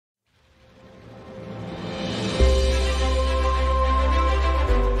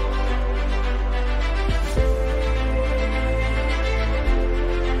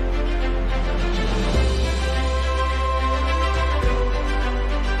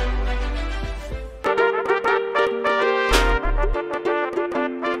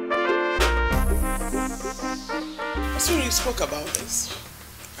about this.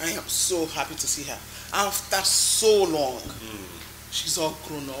 I am so happy to see her. After so long. She's all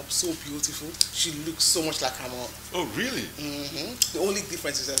grown up, so beautiful. She looks so much like her mom. Oh, really? The only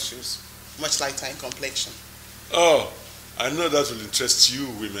difference is that she's much lighter in complexion. Oh, I know that will interest you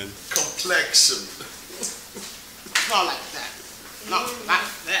women. Complexion. Not like that. Not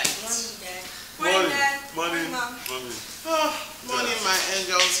like that. Morning, Dad. morning, Mom. morning. Oh, morning, my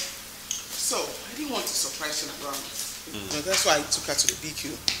angels. So, I didn't want to surprise you around. That's why I took her to the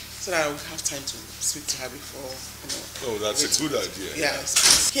BQ. So that I would have time to speak to her before, Oh, that's a good idea.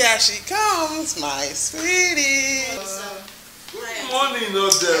 Yes. Here she comes, my sweetie. Good morning,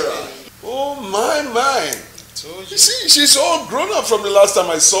 Odera. Oh, my. Told You see, she's all grown up from the last time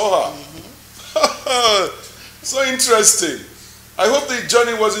I saw her. So interesting. I hope the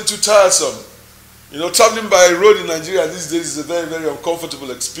journey wasn't too tiresome. You know, traveling by road in Nigeria these days is a very, very uncomfortable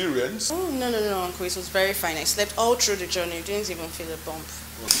experience. Oh, no, Uncle. It was very fine. I slept all through the journey. You didn't even feel a bump.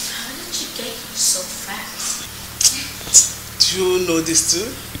 How did you get here so fast? Do you know this too?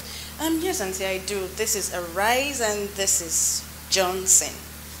 Yes, Auntie, I do. This is Arise and this is Johnson.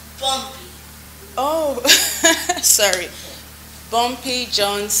 Bumpy. Oh, sorry. Bumpy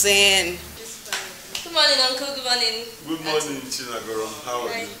Johnson. Good morning, Uncle. Good morning. Good morning, Chinagorom. How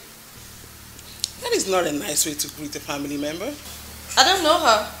are you? That is not a nice way to greet a family member. I don't know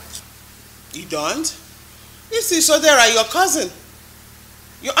her. You don't? You see, Sodera, your cousin.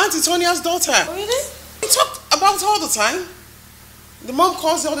 Your Auntie Tonia's daughter. Oh, really? We talk about her all the time. The mom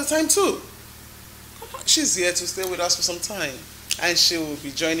calls her all the time too. She's here to stay with us for some time. And she will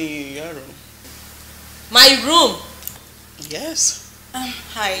be joining you in your room. My room. Yes.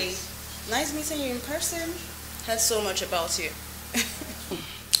 Hi. Nice meeting you in person. Heard so much about you.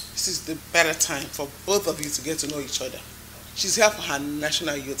 This is the better time for both of you to get to know each other. She's here for her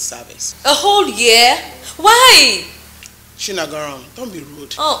National Youth Service. A whole year? Why? Shinagaram, don't be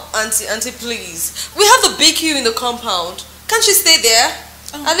rude. Oh, Auntie, please. We have the BQ in the compound. Can't you stay there?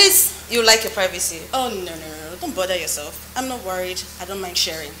 Oh. At least you like your privacy. Oh, no. Don't bother yourself. I'm not worried. I don't mind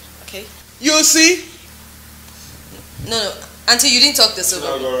sharing, okay? You see? No. Auntie, you didn't talk this over.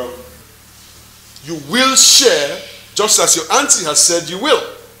 Chinagorom, you will share just as your auntie has said you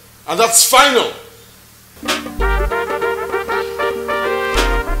will. And that's final.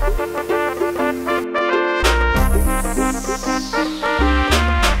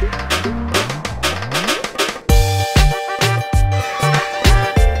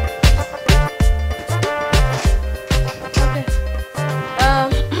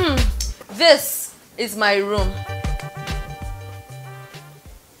 This is my room.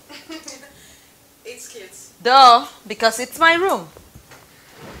 It's cute. Duh, because it's my room.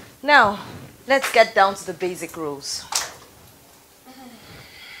 Now, let's get down to the basic rules.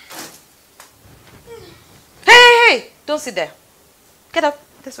 Hey! Don't sit there. Get up.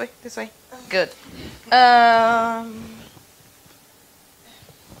 This way. Good.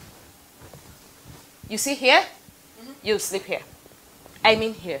 You see here? You sleep here. I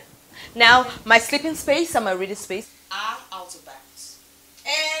mean here. Now, my sleeping space and my reading space are out of bounds.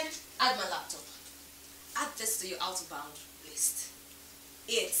 And add my laptop. Add this to your out of bound list.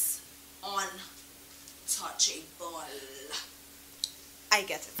 It's untouchable. I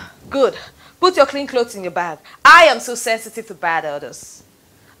get it. Good. Put your clean clothes in your bag. I am so sensitive to bad odors.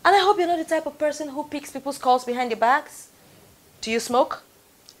 And I hope you're not the type of person who picks people's calls behind your backs. Do you smoke?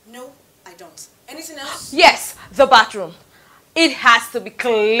 No, I don't. Anything else? Yes, the bathroom. It has to be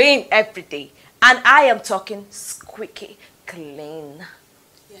clean every day. And I am talking squeaky clean.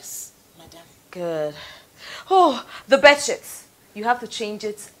 Yes, madam. Good. Oh, the bed sheets. You have to change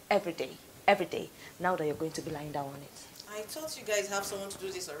it every day. Now that you're going to be lying down on it. I thought you guys have someone to do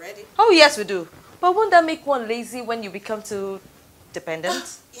this already. Oh, yes, we do. But won't that make one lazy when you become too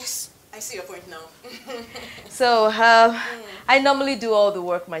dependent? Yes, I see your point now. So, I normally do all the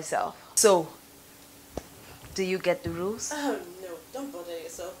work myself. So, do you get the rules? Oh, no. Don't bother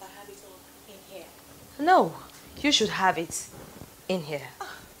yourself. I have it all in here. No, you should have it in here.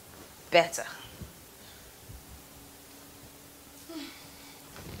 Better.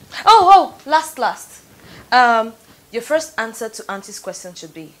 Oh, last. Your first answer to Auntie's question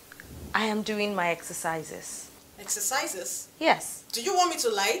should be, I am doing my exercises. Exercises? Yes. Do you want me to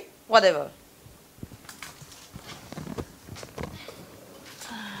lie? Whatever.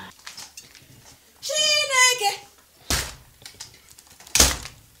 Chineke!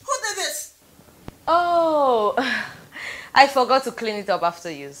 Who did this? Oh, I forgot to clean it up after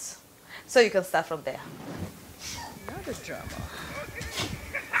use. So you can start from there. Not a drama.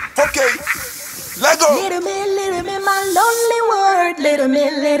 Okay, let go. Little bit, my lonely world. world,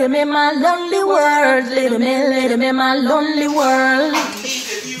 little me, my lonely world, little me, my lonely world.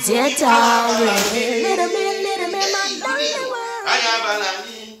 Dear darling, little me, my lonely world.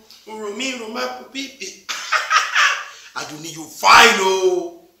 I don't need you fine,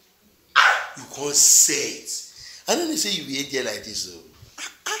 oh. You can't say it. I don't say you be a girl like this, oh.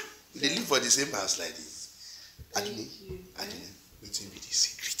 They live for the same house like this. I don't need, waiting be the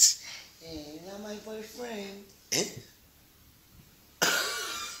secret. Hey, you're my boyfriend. Eh?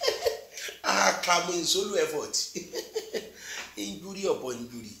 Come in solo effort. Injury upon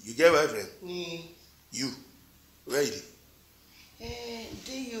injury. You get my friend? You. Where is it?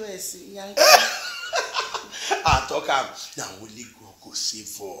 The US. I talk now only God go save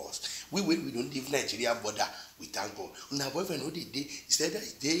for us. We don't leave Nigeria border. We thank God. Now boyfriend, what did they? Instead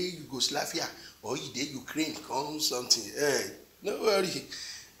that day Yugoslavia or you day Ukraine come something. Hey, no worry.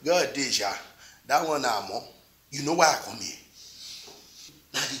 God Deja. That one more. You know why I come here?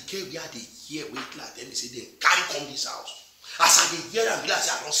 Now the girl we had the year wait like them say they can't come this house. As I the year and glass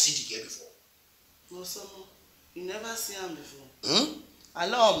I don't see the girl before. No, someone. You never see him before. I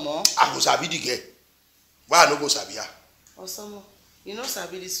love more. go sabi the girl. Why I no go sabi her? Osamo, you know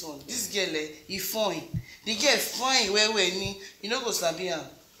sabi this one. This girl, he fine. The girl fine where you know go sabi am.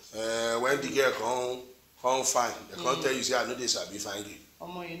 When the girl come fine, they come tell you say I know they sabi fine girl.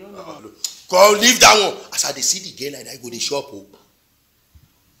 Omo, you know no. Go leave that one. As I dey see the girl like that, go the shop oh.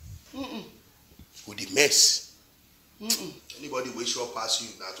 Go the mess. Anybody wey shop pass you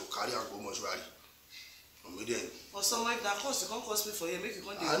now to carry and go mortuary. Osamo, if that cost, you can't cost me for here. Make you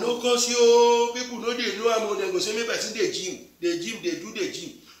come. I no cost you. People know they know am. They go say me person dey gym. They do the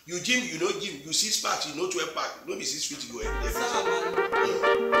gym. You gym, you know gym. You 6 pack, you know 12 pack. No be 6 feet you go end.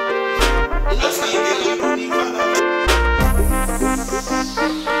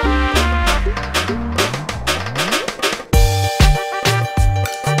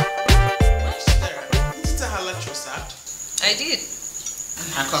 I did. And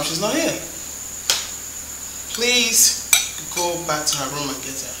how come she's not here? Please go back to her room and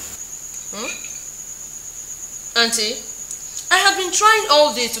get her. Auntie, I have been trying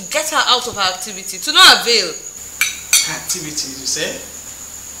all day to get her out of her activity, to no avail. Activities, you say?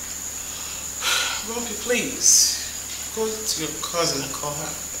 Rumpy, please. Go to your cousin and call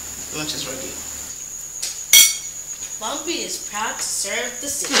her. Lunch is ready. Lumpy is proud to serve the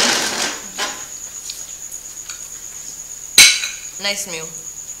city. Nice meal.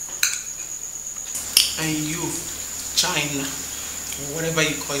 And you, China, whatever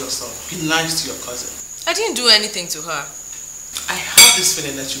you call yourself, be nice to your cousin. I didn't do anything to her. I have this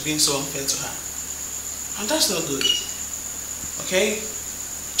feeling that you're being so unfair to her. And that's not good. Okay?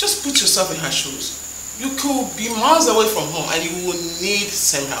 Just put yourself in her shoes. You could be miles away from home and you will need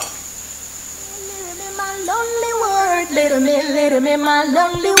some help. Little me, my lonely world, little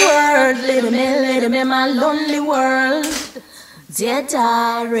me, my lonely world. Dear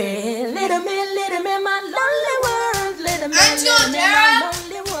darling, little me, my lonely world, little me, my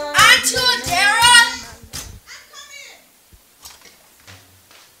lonely world. Auntie Odera!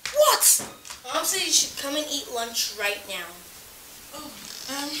 What? Mom said you should come and eat lunch right now.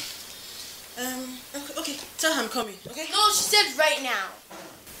 Okay, tell her I'm coming, okay? No, she said right now.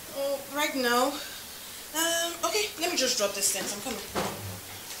 Oh, right now? Okay, let me just drop this things. I'm coming.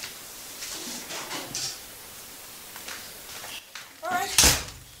 Alright.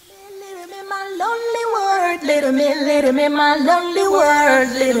 Little me, my lonely world, little me, my lonely world,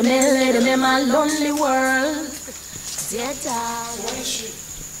 little me, my lonely world. Dear darling. Where is she?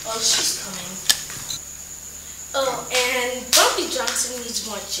 Oh, she's coming. Oh, and Bumpy Johnson needs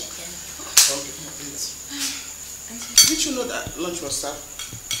more chicken. Did you know that lunch was served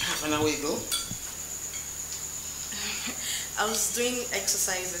half an hour ago? I was doing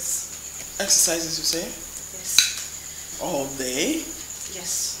exercises. Exercises, you say? Yes. All day?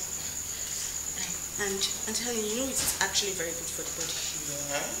 Yes. And Helen, you know it's actually very good for the body.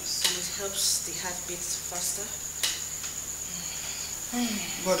 Yes. And it helps the heart beat faster.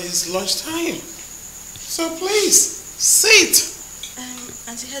 But it's lunchtime. So please, sit.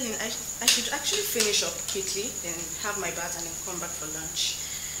 Auntie Helen, I should actually finish up quickly, then have my bath and then come back for lunch.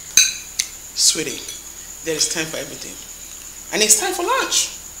 Sweetie, there is time for everything. And it's time for lunch.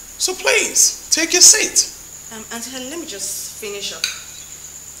 So please, take your seat. Auntie Helen, let me just finish up.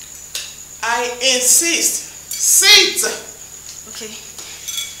 I insist. Sit. Okay.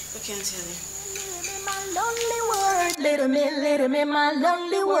 Okay, Auntie Helen. My lonely world, little me, my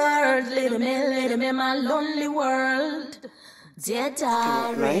lonely world, little me, my lonely world. Dear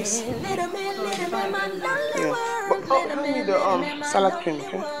darling, nice. Little me, my lonely world, But hand me the salad cream,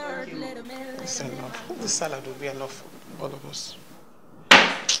 okay? world, little me. It's enough. The salad will be enough for all of us.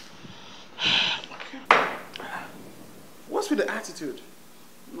 What's with the attitude?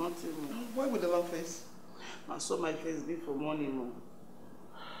 Nothing. Why with the long face? I saw my face be for morning, Mo.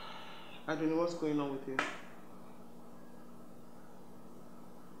 I don't know what's going on with you.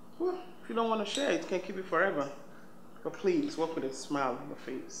 Well, if you don't want to share it, you can keep it forever. But please, walk with a smile on your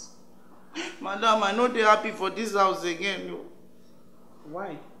face. Madam, I know they're happy for this house again. No.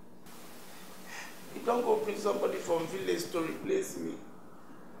 Why? You don't go bring somebody from village to replace me.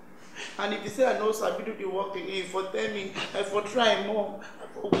 And if you say I know Sabi do the work again, for tell me, I for try more, I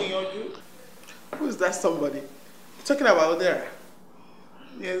for win you. Who is that somebody? You're talking about Odera?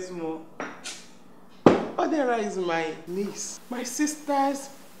 Yes, Mo. Odera is my niece, my sister's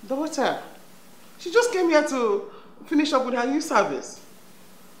daughter. She just came here to finish up with her new service.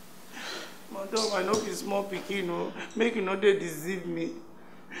 Madam, I know be small pikin, no. Make you know they deceive me.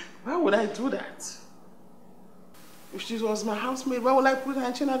 Why would I do that? If she was my housemaid, why would I put her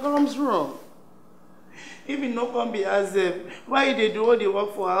in Chinagorom's room? If he no come be as why they do all the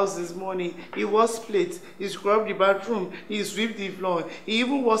work for house this morning? He wash plates, he scrub the bathroom, he sweep the floor, he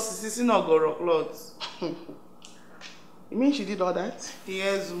even wash the Sinagoro clothes. You mean she did all that?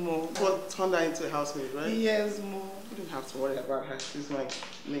 Yes, Mo. But turned her into a housemaid, right? Yes, Mo. You don't have to worry about her. She's my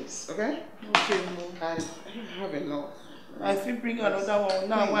niece, okay? Okay, Mo. I have enough. I feel bring another one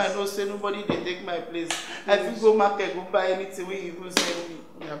now. Why I don't say nobody they take my place. I feel go market, go buy anything when you go send me.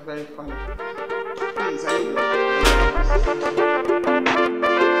 You are very funny. Please, I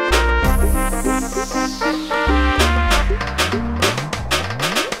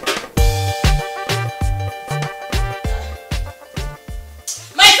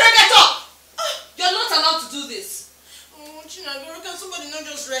My friend, get up! You're not allowed to do this. Oh, Chinagoro, can somebody not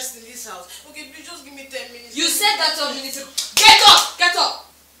just rest in this house? Okay, please just give me 10 minutes. You said that 10 minutes ago. Get up! Get up!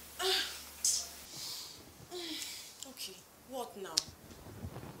 Okay, what now?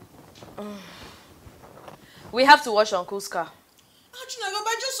 We have to wash Uncle's car. Ah, Chinagoro, but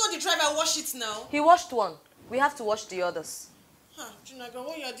I just saw the driver wash it now. He washed one. We have to wash the others. Chinagoro,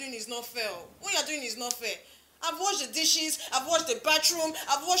 what you're doing is not fair. What you're doing is not fair. I've washed the dishes, I've washed the bathroom,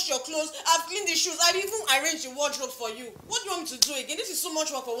 I've washed your clothes, I've cleaned the shoes, I've even arranged the wardrobe for you. What do you want me to do again? This is so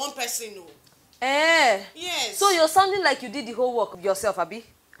much work for one person, no? Eh? Yes. So you're sounding like you did the whole work yourself, Abi?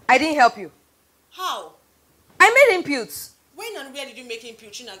 I didn't help you. How? I made inputs. When and where did you make him pure,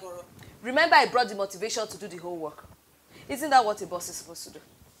 Chinagoro? Remember, I brought the motivation to do the whole work. Isn't that what a boss is supposed to do?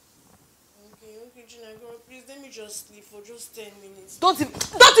 Okay, Chinagoro, please let me just sleep for just 10 minutes. Don't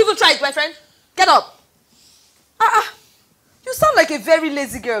even try it, my friend. Get up. You sound like a very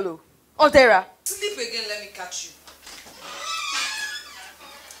lazy girl, oh. Odera. Sleep again, let me catch you.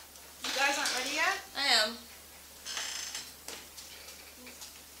 You guys aren't ready yet? I am.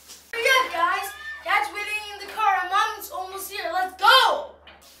 Hurry up, guys. Dad's waiting in the car and Mom's almost here. Let's go.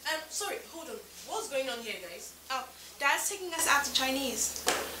 Sorry, hold on. What's going on here, guys? Oh, Dad's taking us out to Chinese.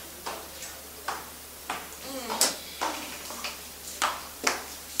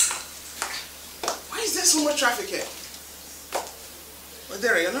 Why is there so much traffic here?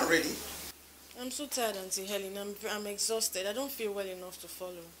 Odera, you're not ready. I'm so tired, Auntie Helen. I'm exhausted. I don't feel well enough to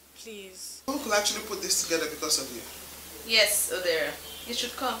follow. Please. Who could actually put this together because of you? Yes, Odera. You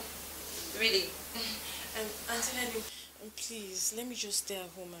should come. Really. Auntie Helen, please, let me just stay at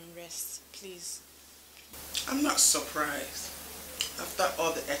home and rest. Please. I'm not surprised. After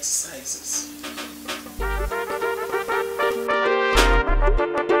all the exercises.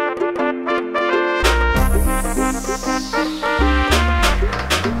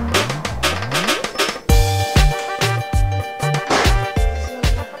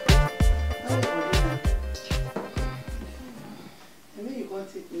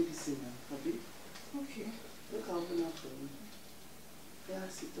 Take medicine now, Abi. Okay. Look how open up for me. Yeah,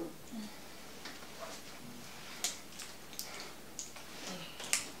 sit down.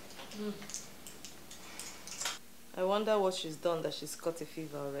 I wonder what she's done that she's got a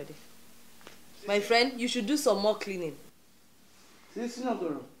fever already. My friend, you should do some more cleaning. See, no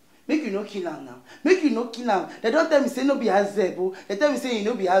girl. Make you no kill am now. Make you no kill am. They don't tell me say no be house zebo. They tell me say you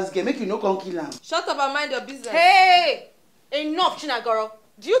no be house girl. Make you no come kill am. Shut up and mind your business. Hey! Enough, Chinagoro.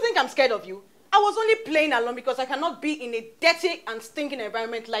 Do you think I'm scared of you? I was only playing along because I cannot be in a dirty and stinking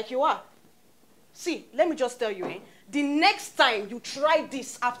environment like you are. See, let me just tell you, the next time you try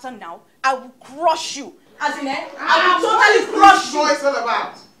this after now, I will crush you. As in, I will totally crush you. What is all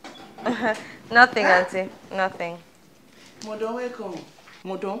about? Nothing, Auntie. Nothing. Modon, welcome.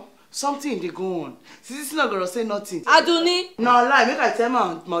 Modon, something they go on. Sisi Sinagoro say nothing. Aduni. No lie, make I tell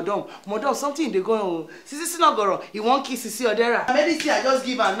my Modon. Modon, something they go on. Sisi Sinagoro, he won't kiss Sisi Odera. Medicine I just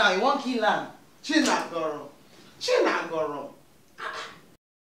give her now, he won't kill her. Chinagoro. Chinagoro.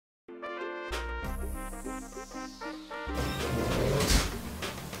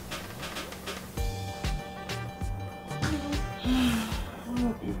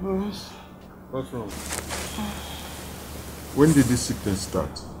 What's wrong? When did this sickness start?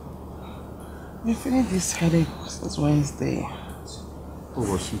 I'm feeling this headache since Wednesday. Oh,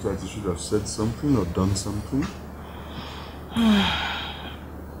 well, sweetheart, you should have said something or done something.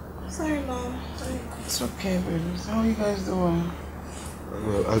 Sorry, Mom. Sorry. It's okay, baby. How are you guys doing?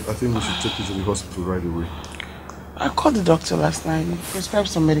 I think we should take you to the hospital right away. I called the doctor last night. He prescribed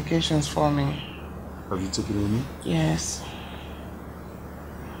some medications for me. Have you taken any? Yes.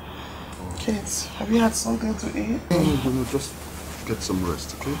 Kids, have you had something to eat? No, just get some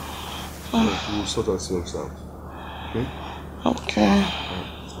rest, okay? We'll sort ourselves out, okay? Okay.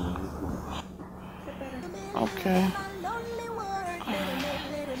 Okay.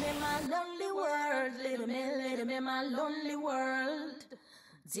 Little me, my lonely world.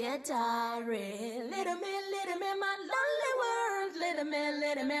 Dear diary, little me, my lonely world. Little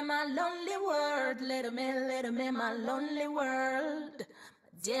me, my lonely world. Little me, my lonely world.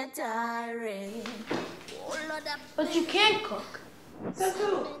 Dear diary. But you can't cook. So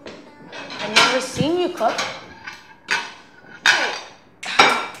too. I've never seen you cook. Hey,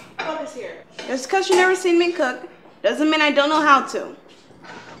 Papa's here. Just because you never seen me cook doesn't mean I don't know how to.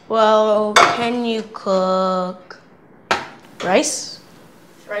 Well, can you cook rice?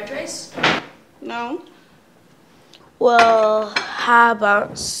 Fried rice? No. Well, how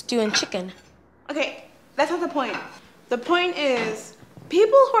about stew and chicken? Okay, that's not the point. The point is,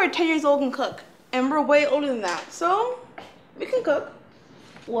 people who are 10 years old can cook, and we're way older than that, so we can cook.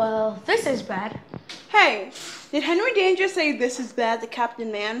 Well, this is bad. Hey, did Henry Danger say this is bad to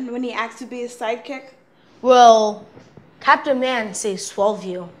Captain Man when he asked to be his sidekick? Well, Captain Man says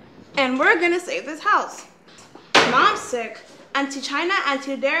Swellview. And we're gonna save this house. Mom's sick. Auntie China,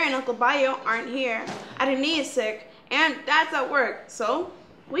 Auntie Dare, and Uncle Bayo aren't here. Adenise is sick, and Dad's at work, so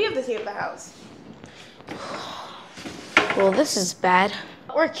we have to save the house. Well, this is bad.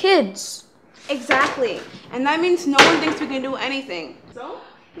 We're kids. Exactly. And that means no one thinks we can do anything. So,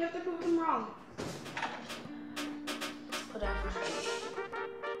 we have to prove them wrong. Whatever.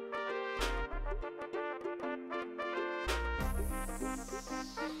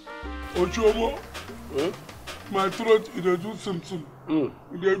 Ochomo, my throat is a do something.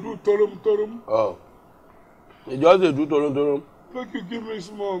 They do torum. Oh. You just do torum. Make you give me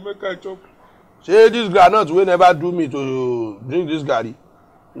small, make I chop. Say this granite will never do me to drink this garri.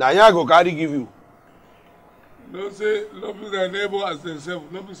 Now I go carry give you. No say love thy neighbor as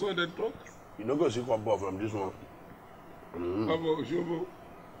themselves. No be so they talk. You no go see comfort from this one. Papa Ochomo,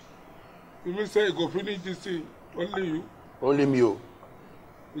 you mean say you go finish this thing? Only you? Only me. Oh.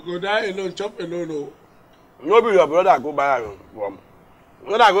 You go die alone, chop alone. Oh. No be your brother go buy iron from.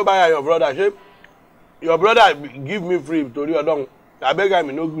 When I go buy your brother, say your brother give me free to your dong. I beg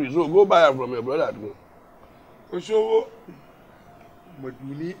him no gree, so go buy am from your brother. Oshowo,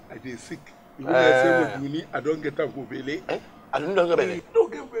 Maduni, I dey sick. You know I say Maduni, I don't get am for belle. I don't get belle. You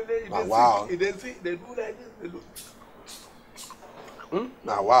don't get belle. Wow. They sick. They do like this. They do.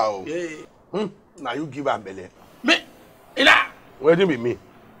 Now wow. Yeah. Now you give am belle. Me, ina. Wetin be me?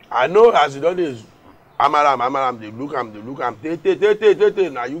 I know as you don dey amaram, they look am, te.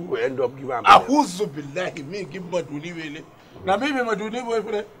 Now you go end up give am belle. Ahuzu billahi, me give Maduni belle. Now me Maduni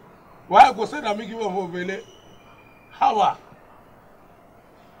boyfriend. Why I go say that me give am for belle? How?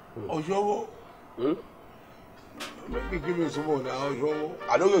 Oshowo. Make me give you some more now, Oshowo.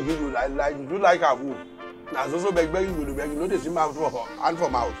 I don't go give you like a who. Now so beg you go to beg. You know they see my hand for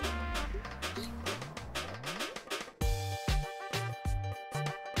mouth.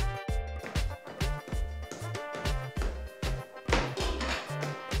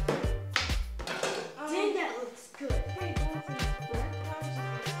 That looks good. Hey,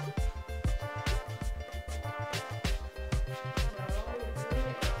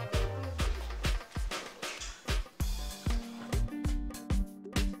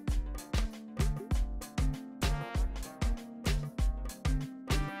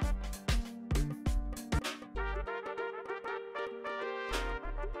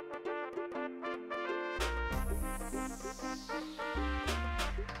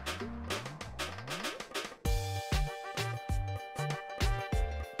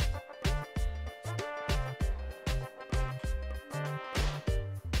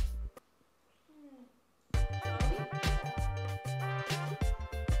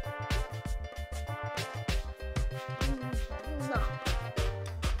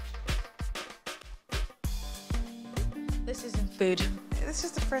 This isn't food. It's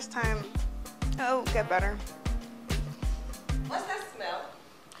just the first time. Oh, get better. What's that smell?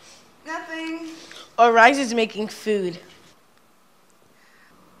 Nothing. Orize is making food.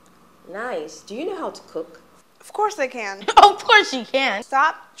 Nice. Do you know how to cook? Of course I can. Of course you can.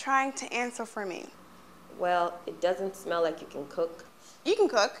 Stop trying to answer for me. Well, it doesn't smell like you can cook. You can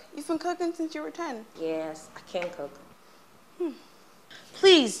cook. You've been cooking since you were 10. Yes, I can cook.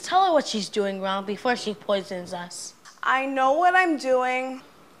 Please, tell her what she's doing wrong before she poisons us. I know what I'm doing.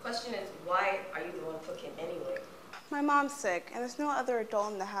 Question is, why are you the one cooking anyway? My mom's sick, and there's no other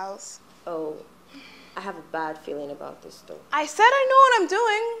adult in the house. Oh, I have a bad feeling about this though. I said I know what I'm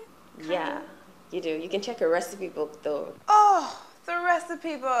doing. Yeah, you do. You can check your recipe book though. Oh, the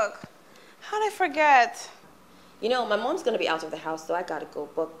recipe book. How'd I forget? You know, my mom's gonna be out of the house, so I gotta go,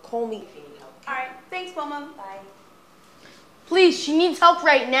 but call me if you need help. All right, thanks, Mama. Bye. Please, she needs help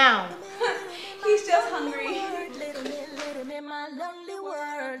right now. He's just hungry. Little me, my lonely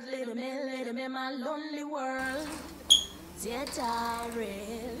world. Little me, my lonely world. Dear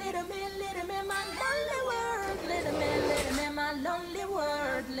diary, little me, my lonely world. Little me, my lonely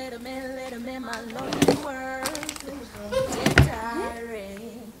world. Little me, my lonely world. Dear diary.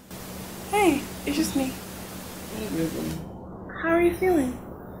 Hey, it's just me. How are you feeling?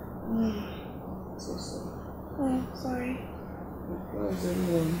 So sorry. Oh, sorry. How's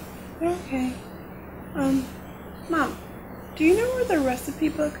everyone? You're okay. Mom, do you know where the recipe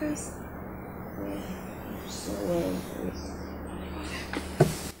book is? So,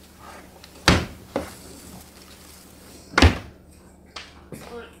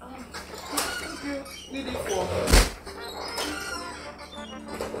 need it for.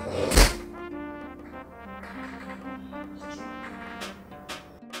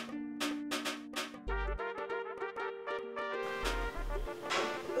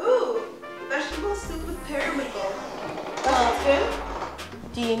 Ooh, vegetable soup with periwinkle. That sounds good.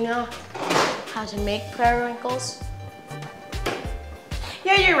 Do you know how to make periwinkles?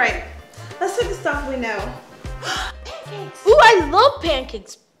 Yeah, you're right. Let's do the stuff we know. Pancakes! Ooh, I love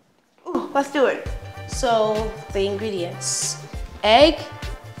pancakes! Ooh, let's do it. So, the ingredients. Egg,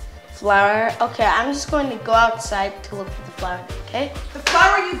 flour. Okay, I'm just going to go outside to look for the flour, okay? The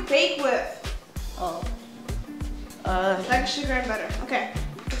flour you bake with. Oh. Like sugar and butter. Okay,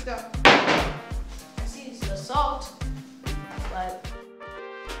 let's go. I see it's the salt, but...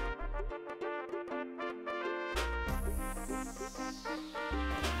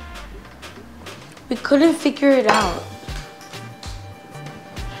 We couldn't figure it out.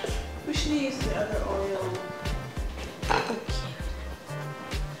 We should use the other oil.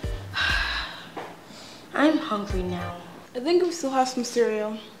 I'm hungry now. I think we still have some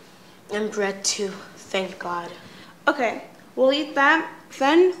cereal. And bread too, thank God. Okay, we'll eat that,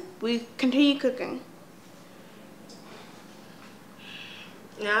 then we continue cooking.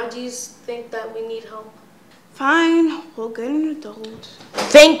 Now do you think that we need help? Fine, we'll get an adult.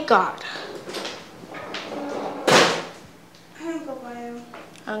 Thank God. Uncle Bio.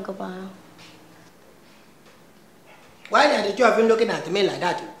 Uncle Bio. Why are the two of you looking at me like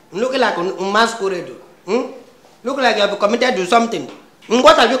that? Looking like a masquerade. Look like you have committed to something.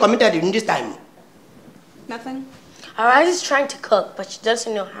 What have you committed in this time? Nothing. Arise is trying to cook, but she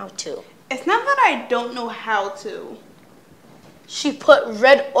doesn't know how to. It's not that I don't know how to. She put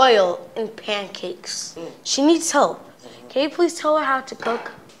red oil in pancakes. She needs help. Can you please tell her how to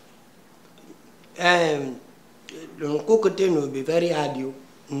cook? Cook thing will be very hard.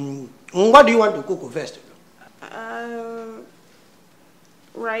 What do you want to cook first?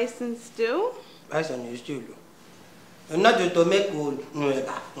 Rice and stew? Rice and stew. Not to make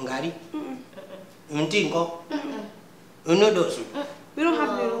ngari. Noodles. We don't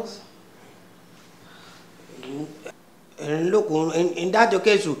have noodles. Look, in that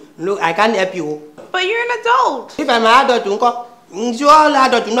case, look, I can't help you. But you're an adult. If I'm an adult, you all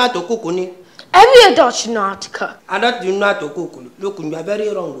adult know how to cook. Every adult should know how to cook. Adult do know how to cook. Look, you are very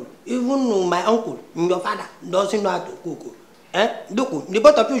wrong. Even my uncle, your father, doesn't know how to cook. Look, the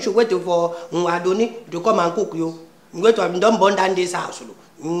both of you should wait for Adoni to come and cook you. Wait to have done burn down this house.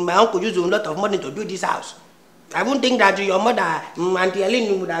 My uncle used a lot of money to do this house. I wouldn't think that your mother, Auntie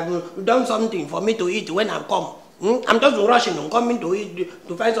Ellen, would have done something for me to eat when I come. I'm just rushing and coming to eat,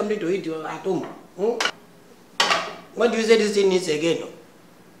 to find something to eat at home. What do you say this thing is again?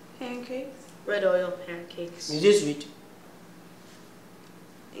 Pancakes? Red oil pancakes. Is this sweet?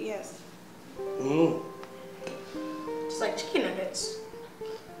 Yes. It's like chicken nuggets.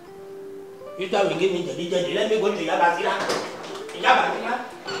 You thought we give me the let me go to Yabasira. Yabasira.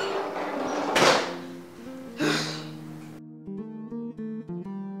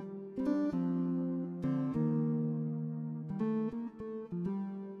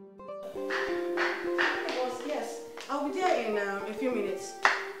 Yes, I'll be there in a few minutes.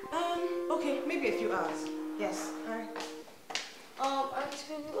 Okay, maybe a few hours. Yes. All right.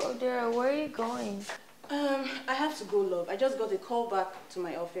 Auntie Odera, where are you going? I have to go, love. I just got a call back to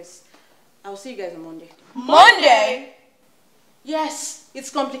my office. I'll see you guys on Monday. Monday? Yes, it's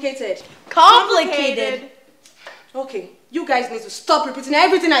complicated. Complicated? Okay, you guys need to stop repeating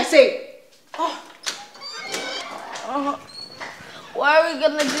everything I say. What are we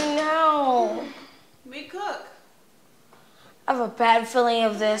gonna do now? We cook. I have a bad feeling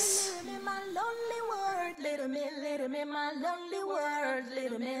of this. Little me, my lonely world.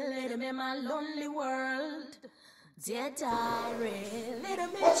 Little me, my lonely world. Dear diary, little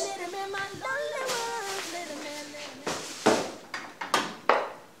me, my lonely world. Little me.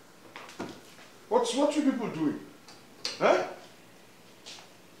 What you people doing? Huh?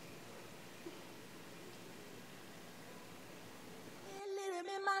 Little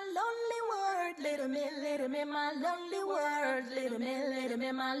me, my lonely world. Little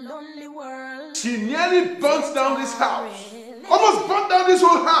me, my lonely world. She nearly burnt down this house. Almost burnt down this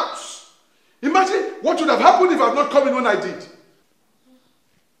whole house. Imagine what would have happened if I had not come in when I did.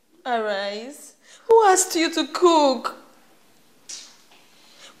 Arise. Who asked you to cook?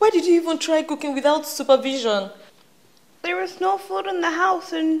 Why did you even try cooking without supervision? There was no food in the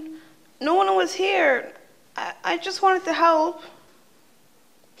house and no one was here. I just wanted to help.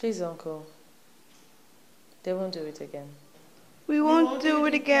 Please, Uncle. They won't do it again. We won't do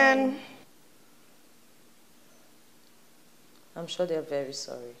it again. I'm sure they're very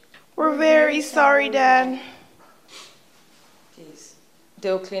sorry. We're very sorry, Dad. Please.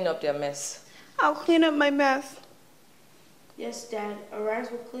 They'll clean up their mess. I'll clean up my mess. Yes, Dad. Arise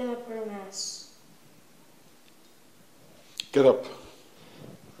will clean up her mess. Get up.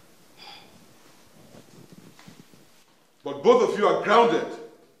 But both of you are grounded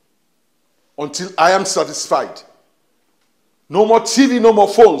until I am satisfied. No more TV, no more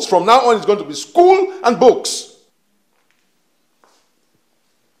phones. From now on, it's going to be school and books.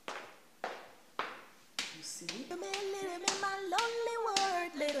 You see? Little me, my lonely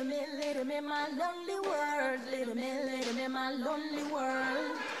world. Little me, my lonely world. Little me, my lonely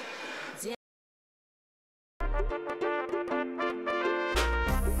world.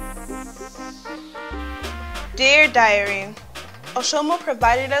 Dear Diary, Oshomo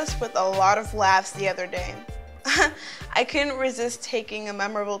provided us with a lot of laughs the other day. I couldn't resist taking a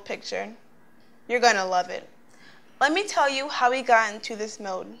memorable picture. You're gonna love it. Let me tell you how we got into this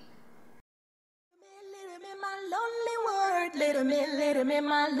mode. Little me,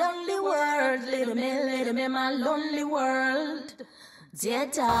 my lonely world. Little me, my lonely world. Dear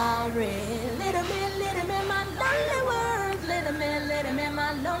diary, little me, my lonely world. Little me,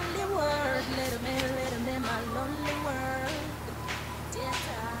 my lonely world. Little me, my lonely world. Dear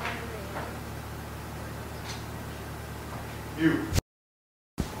diary. You.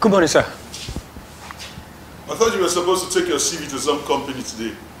 Good morning, sir. I thought you were supposed to take your CV to some company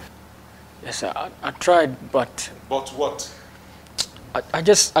today. Yes, sir. I tried, but... But what? I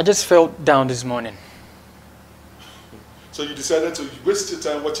just fell down this morning. So you decided to waste your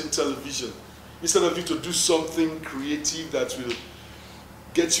time watching television instead of you to do something creative that will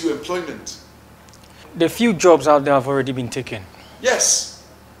get you employment. The few jobs out there have already been taken. Yes,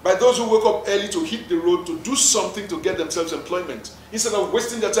 by those who wake up early to hit the road to do something to get themselves employment instead of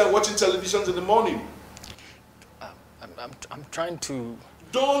wasting their time watching television in the morning. I'm trying to...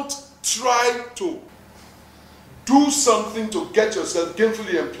 Don't try to. Do something to get yourself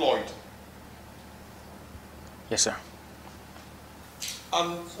gainfully employed. Yes, sir.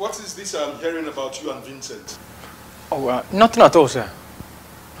 And what is this I'm hearing about you and Vincent? Oh, nothing at all, sir.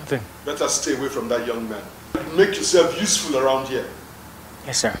 Nothing. Better stay away from that young man. Make yourself useful around here.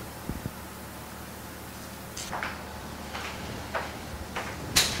 Yes, sir.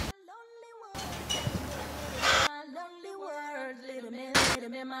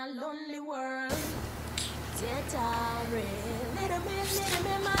 My lonely world. Dear diary, little me,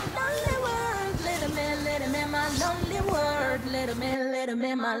 my lonely world. Little me, my lonely world. Little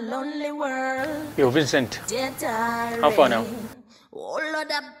me, my lonely world. Yo, Vincent. Dear diary. How far now? Oh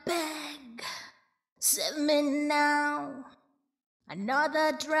Lord, I beg, save me now.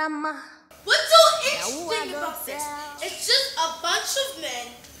 Another drama. What's so interesting about this? It's just a bunch of men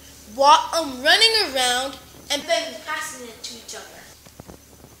running around and then passing it to each other.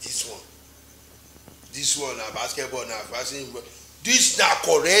 This one na basketball na passing. This na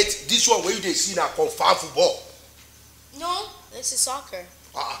correct. This one where you dey see na confirm football. No, this is soccer.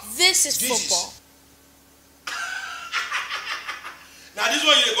 This is football. Now this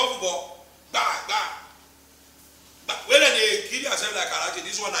one you dey go football. When they kill yourself like karate,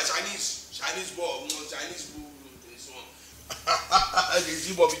 this one na Chinese ball. Chinese ball. This one. They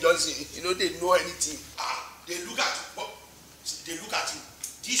see Bobby Johnson. You know they know anything. They look at you.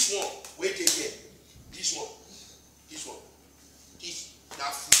 This one wait there. This one. This na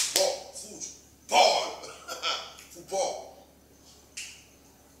football. Football.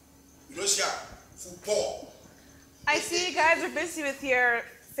 You know, see, football. I see you guys are busy with your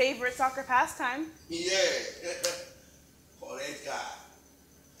favorite soccer pastime. Yeah. Correct guy.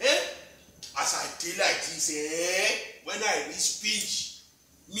 As I tell like this, when I read speech,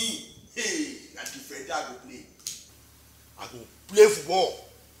 me, I defend I go play. I go play football.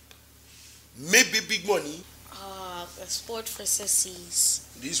 Maybe big money. A sport for sissies.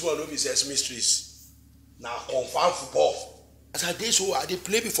 This one no be Sesame Street. Now confirm football. As I did so, I did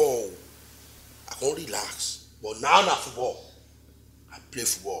play before. I can't relax. But now na football. I play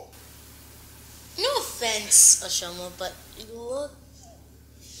football. No offense, Oshomo, but you look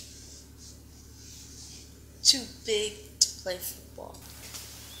too big to play football.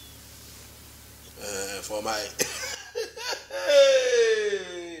 For my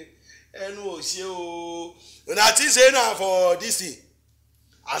and I think say now for this thing,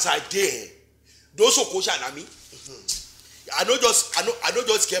 as I did, those who coach and me, I know just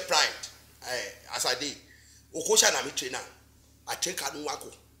get pride. As I did, Okosha and me trainer, I train Kanu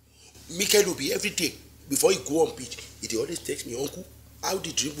Wako. Mikel will be every day before he go on pitch. He always text me, uncle, how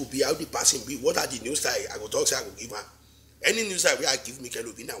the dribble be, how the passing be, what are the news style? I go talk, say I go give her. Any news style where I give Mikel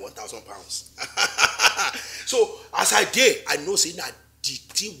will be now £1,000. So as I did, I know say that the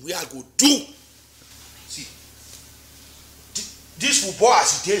thing we are go do. See, this football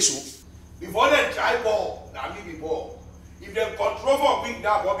as it is so. Before they try ball, now me be ball. If they control for wing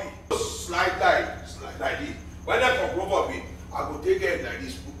that Bobby, slide like this. When they control for wing, I go take it like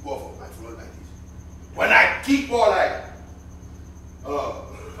this, put ball from my front like this. When I kick ball like,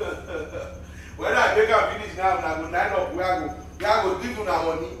 when I make a finish now, I go line up where I go give you that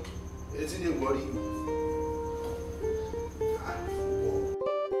money. It's in the body.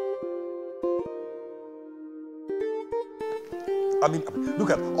 I mean,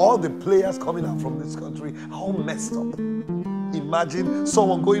 look at all the players coming out from this country, all messed up. Imagine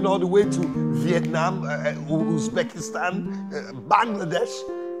someone going all the way to Vietnam, Uzbekistan, Bangladesh,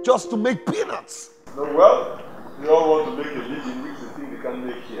 just to make peanuts. No, well, they all want to make a living, which they think they can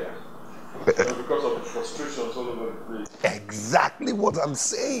make here. Because of the frustrations all over the place. Exactly what I'm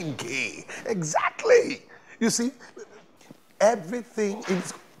saying, Kay. Exactly. You see, everything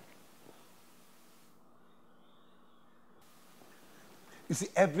is... You see,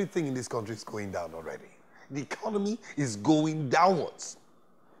 everything in this country is going down already. The economy is going downwards.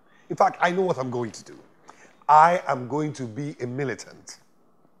 In fact, I know what I'm going to do. I am going to be a militant.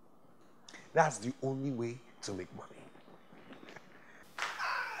 That's the only way to make money.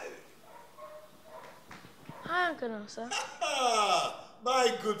 Hi, Uncle Nosa.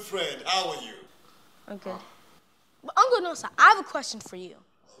 My good friend, how are you? Okay. But Uncle Nosa, I have a question for you.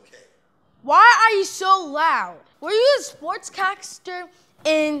 Okay. Why are you so loud? Were you a sportscaster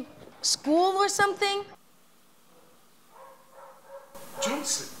in school or something?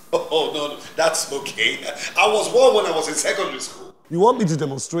 Johnson. Oh, no, that's okay. I was one when I was in secondary school. You want me to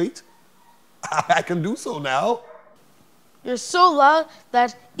demonstrate? I can do so now. You're so loud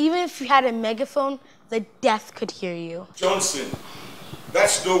that even if you had a megaphone, the deaf could hear you. Johnson,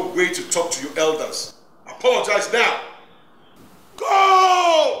 that's no way to talk to your elders. Apologize now.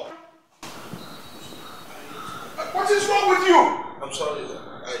 Go! What is wrong with you? I'm sorry.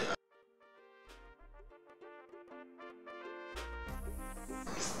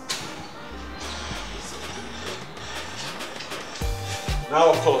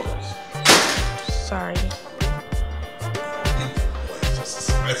 Now apologize. Sorry.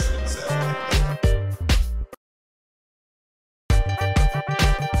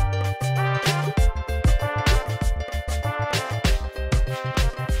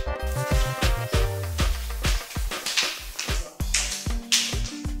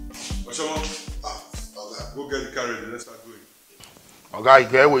 Go get the carriage, let's start going. Okay, you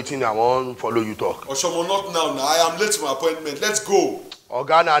get waiting, I won't follow you talk. Oshomo, not now. I am late to my appointment. Let's go.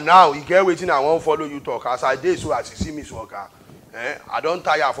 Okay, now you get waiting, I won't follow you talk. As I did, so as you see me, so I don't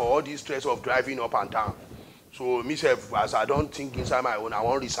tire for all this stress of driving up and down. So myself, as I don't think inside my own, I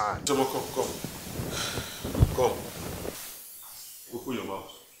won't resign. Oshomo, come. Open your mouth.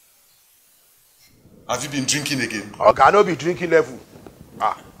 Have you been drinking again? Okay, I no be drinking level.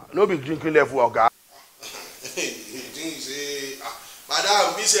 No be drinking level, okay.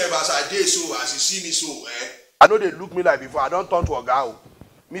 Madam, myself, as I did so, as you see me so, I know they look me like before. I don't turn to a guy.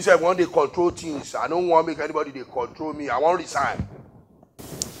 Myself, when they control things, I don't want to make anybody they control me. I won't resign.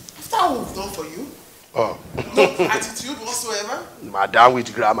 After all we've done for you, no attitude whatsoever. Madam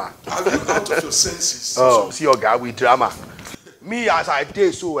with grammar. Are you out of your senses? See your guy with drama. Me, as I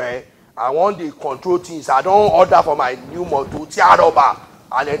did so, I want the control things. I don't order for my new motor, tear rubber,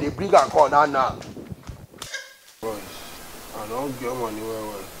 and then they bring and call now. Boys, I don't get money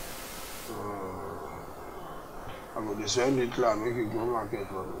well. I go to send it to make it go market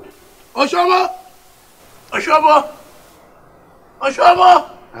for me. Oshomo! Oshomo!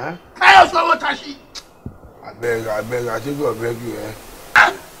 Huh? Kaya Oshomo Tashi! I beg, I think I beg you, eh?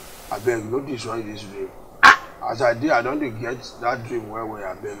 I beg, don't destroy this dream. As I did, I don't get that dream where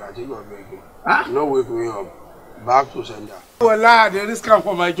I beg. I think I beg you. No wake me up. Back to sender. Wallah, they risk come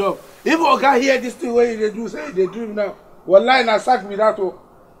for my job. If Oga hear this thing where they do, say they dream now. Wallah, na sack me that o.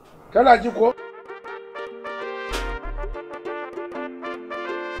 Tell her you go.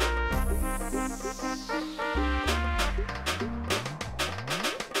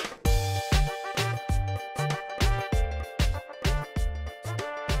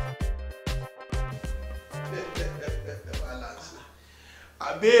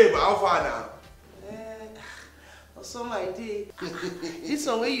 Babe, how far now? Also my day. This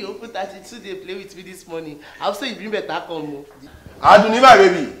one where you open 32, they play with me this morning. I'll say you bring better come. Aduni my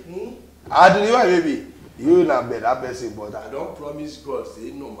baby. Aduni my baby. You na better person, but I don't promise God say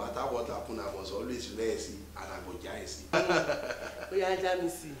no matter what happen, I must always rest and I go giant. Oh yeah, let me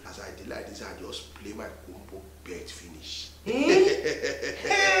see. As I did like this, I just play my combo bet finish. Hey,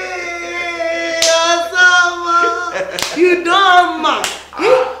 Osama! You don't man.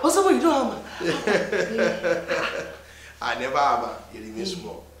 Osama, you don't man. I never hammer. It remains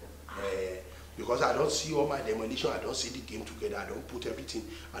small. Because I don't see all my demolition, I don't see the game together, I don't put everything,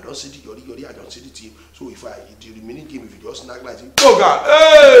 I don't see the yori, I don't see the team. So if I the remaining game, if you just snag like this, Oga,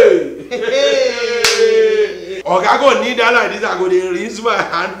 hey! Oga go need that like this, I go dey rinse my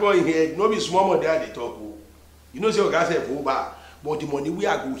hand for him head. No be small money there they talk. You know say Oga say over, but the money we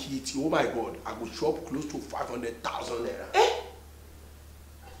I go hit, oh my God, I go chop close to 500,000 naira.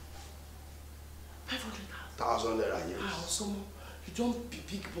 500,000 naira, yes. Osama, you don't be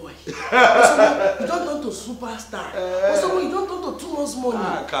big boy. Osama, you don't turn to superstar. Osama, you don't turn to too much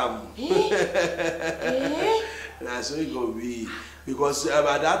money. Come. Nah, so it go be. Because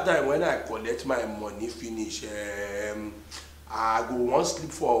at that time when I collect my money finish, I go one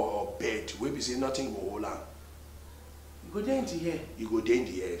sleep for a bed where we say nothing go hold on. You go there in the air. You go there in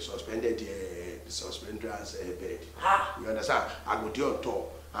the air, suspended the suspended bed. You understand? I go there on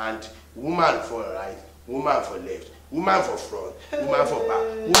top, and woman for right, woman for left, woman for front, woman for back,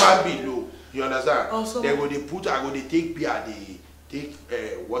 woman below. You understand? Also, they go they put, I go they take beer, they take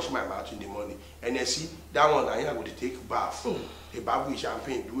wash my mouth in the morning, and then see that one I go they take bath. They bath with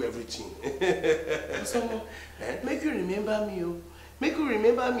champagne, do everything. Also, make you remember me, oh. Make you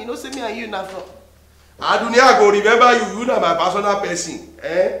remember me. No say me and you now. Aduni, I go remember you. You know my personal person.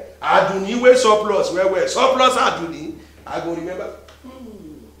 Aduni, where surplus, where surplus Aduni. I go remember.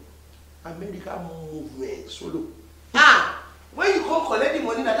 American movement, solo. When you come collect the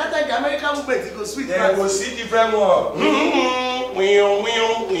money, that time the American movement it go sweet. They go see different one.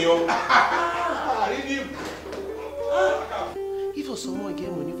 If someone get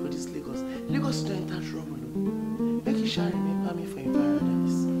money for this Lagos don't enter trouble. Make you shall remember me for your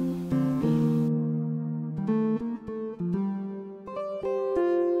paradise.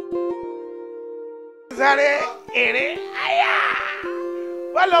 Zare, ere, aya.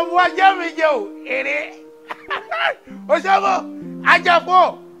 Wala mo aja mi je o, ere. Osamo,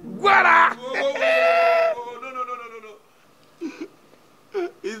 ajafo, gwara. No.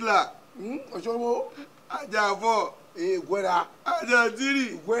 Isla. Osamo, ajafo. Gwera. Aja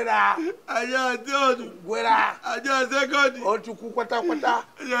tiri. Gwera. Aja third. Gwera. Aja second. O tu ku kwata.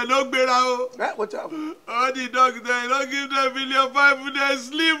 Aja no gbera o. What's up? All the dogs there, don't give them $1,500, they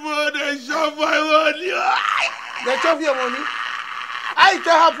sleep, they shop my money. They chop your money? How it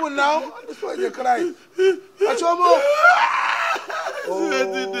happen now? This why they cry. Osamo.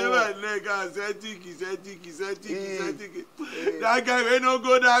 Setting my leg and setting. That guy may not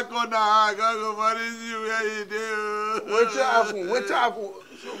go that corner. I can't go punish you where you do. What happened?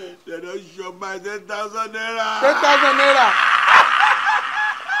 They don't shop my 10,000 naira. 10,000 naira.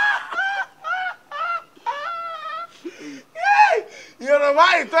 Yoruba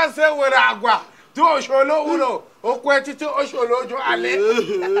ìtọ́ ṣe wẹ̀rẹ̀ àgbà tí òṣòló wúlò òkú ẹtí tí òṣòló ojú alẹ́.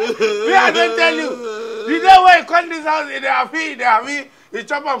 Me I dey tell you, the day wey you come this house, they happy, you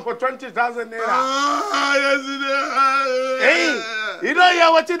chop am for 20,000 naira. Hey, you don't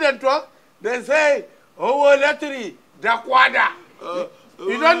hear wetin dem talk? They say, owó lẹ́tìrì dàkwádà.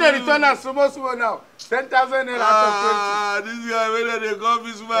 You don't dey return am small now. 10,000 naira out of 20. This guy wey dey call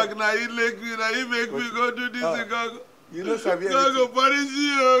Bismarck, na he make me go do this. You know Sabi. Go punish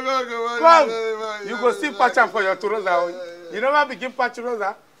you. Come, you go still patch am for your trouser. You never begin patch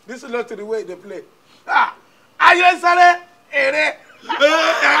trouser. Listen to the way they play. Ah, are you sorry? Ere.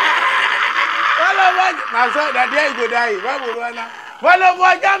 Now so that day you go die. Follow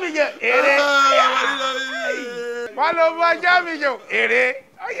boy Jamie. Ere. Follow boy Jamie. Ere.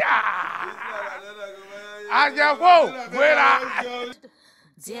 Oh yeah. Ajako, fuera.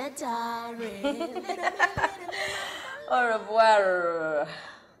 Au revoir.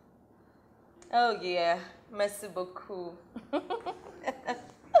 Oh yeah, merci beaucoup.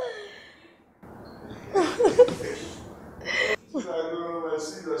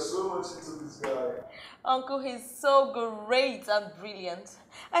 Uncle, he's so great and brilliant.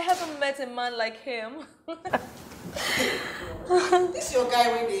 I haven't met a man like him. This your guy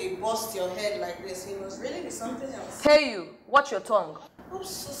when they bust your head like this. He must really be something else. Hey you, watch your tongue. I'm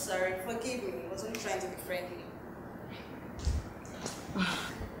so sorry. Forgive me. I was only trying to be friendly.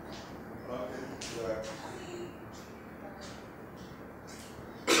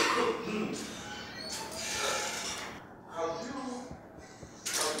 Have you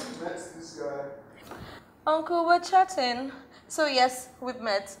met this guy? Uncle, we're chatting. So yes, we've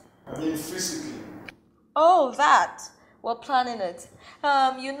met. I mean physically. Oh, that. We're planning it.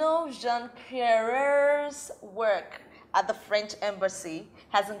 You know, Jean-Pierre's work at the French embassy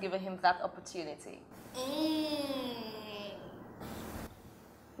hasn't given him that opportunity.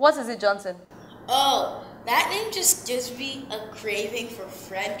 What is it, Johnson? Oh, that name just gives me a craving for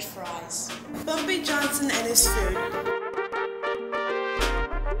French fries. Bumpy Johnson and his food.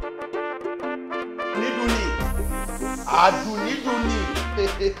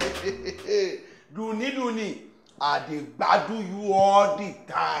 Duni. I dey gbadu you all the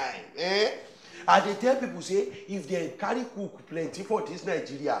time. I dey tell people say if they carry cook plenty for this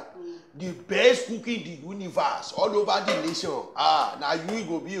Nigeria, the best cook in the universe all over the nation. Now you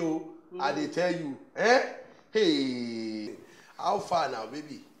go be I dey tell you. Hey, how far now,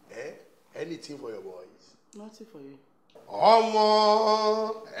 baby? Anything for your boys? Nothing for you.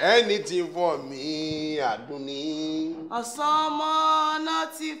 Omo, anything for me, Aduni. Osama,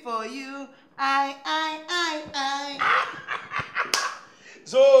 nothing for you. I.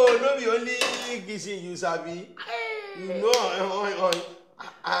 So, no be only kissing you, Sabi. You know,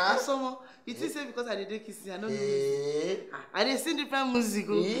 Osama, you think say because I did kissing, I don't know. I dey sing different music.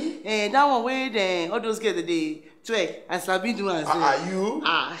 That one where all those girls they twerk and Sabi do and say. Are you?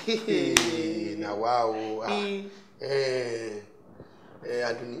 Now wow.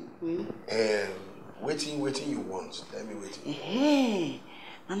 Aduni. Waiting you want. Tell me waiting.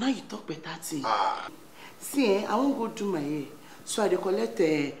 And now you talk better thing. See, I won't go do my hair. So I dey collect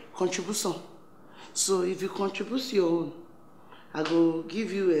a contribution. So if you contribute your own, I go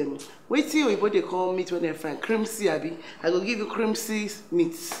give you waiting or they call meat when they fry crimsy abi. I go give you crimsy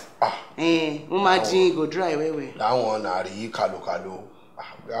meat. Imagine go dry way. That one are the kalo.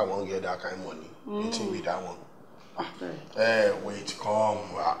 I won't get that kind of money. Waiting with that one. Wait, come.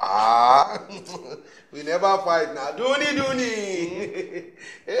 We never fight now. Duni.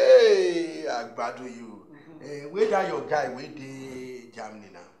 Hey, I battle you. Where that your guy? Where the Germany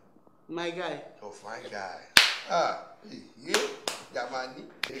now? My guy. Your fine guy. You, Germany.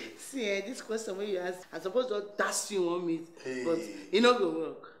 See, this question where you ask, I suppose that that's you want me, but it not go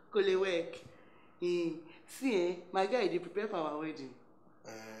work. Go le work. See, my guy, they prepare for our wedding.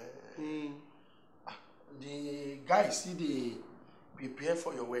 The guy see they prepare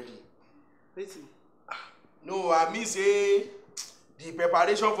for your wedding. Waiting. No, I mean say the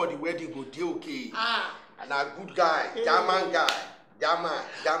preparation for the wedding go dey okay. And a good guy, German guy, German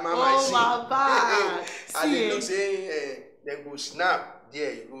oh my God. And they look say they go snap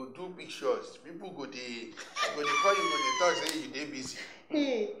there, you go do pictures. People go they call you, go they talk say you dey busy.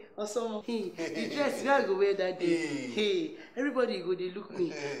 Hey, Osama. The dress I go wear that day. Hey, everybody go they look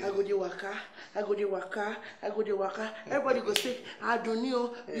me. I go they waka. Everybody go say,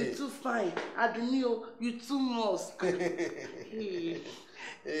 Adunio, you too fine. Adunio, you too musk. Hey,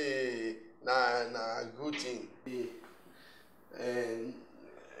 nah, good thing.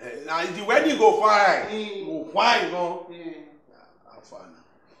 Now the wedding go fine. Go fine, no? How far now?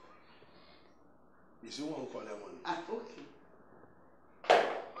 You see one call them money. Okay.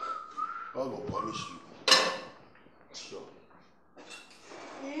 God will punish you. Sure.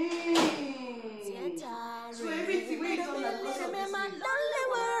 So everything we do like because of this my lonely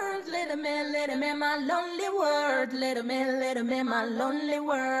world, little me in my lonely world, little me in my lonely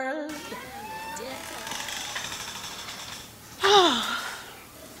world.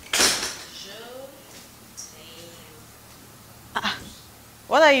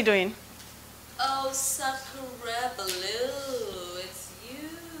 What are you doing? Oh, Sakura Blue, it's you.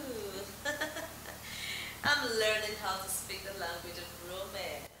 I'm learning how to speak the language of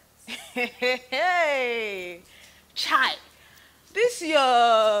romance. Hey, Chai, this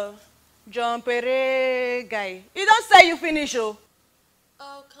your John Pere guy. He don't say you finish, oh.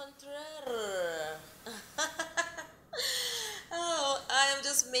 Au contraire. Oh, I am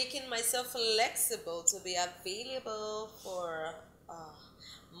just making myself flexible to be available for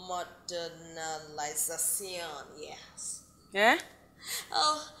modernization, yes. Yeah?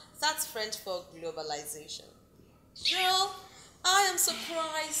 Oh, that's French for globalization. Girl, I am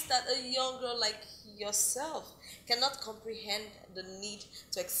surprised that a young girl like yourself cannot comprehend the need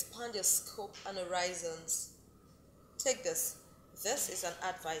to expand your scope and horizons. Take this. This is an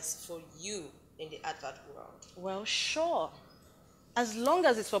advice for you in the advert world. Well, sure. As long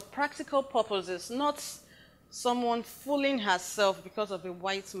as it's for practical purposes, not someone fooling herself because of a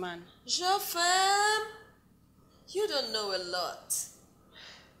white man. Je femme, you don't know a lot.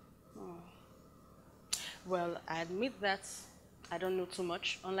 Oh. Well, I admit that I don't know too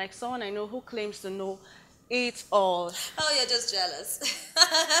much, unlike someone I know who claims to know it all. Oh, you're just jealous.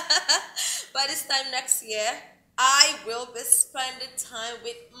 By this time next year, I will be spending time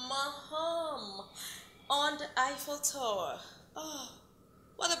with my home on the Eiffel Tower. Oh,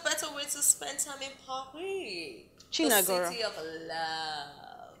 what a better way to spend time in Paris. Chinagoro. The city of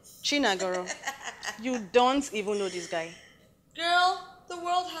love. Chinagoro, you don't even know this guy. Girl, the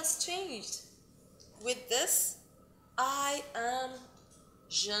world has changed. With this, I am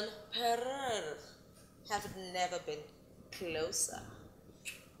Jean Perrer. Have never been closer.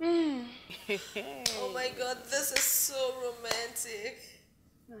 Oh my God, this is so romantic.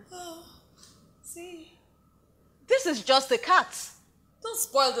 Oh, see. This is just a cat. Don't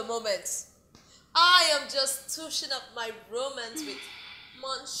spoil the moment. I am just touching up my romance with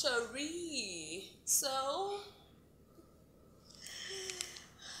Mon Cherie. So?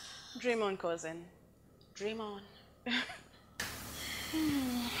 Dream on, cousin. Dream on.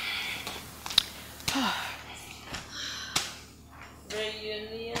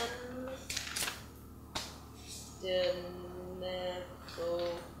 Reunion de never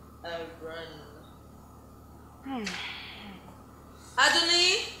run. Adoni?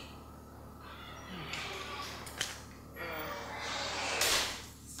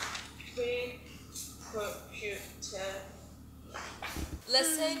 Computer.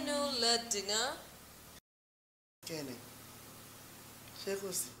 Laissez-nous le dinner. Kenny.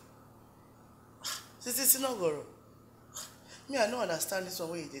 Shekosi. This is not Goro. Me, I don't understand this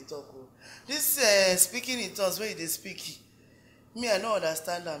one when they talk. This speaking in tongues when they speak. Me, I don't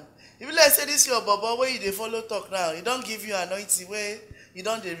understand them. If you like say this your baba where they follow talk now, it don't give you anointing where you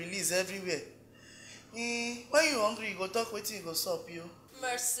don't they release everywhere. When you hungry, you go talk with you go sup you.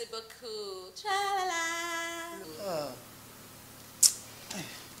 Merci beaucoup. Tra-la-la.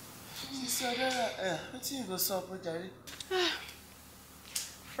 What you go sup with Jerry?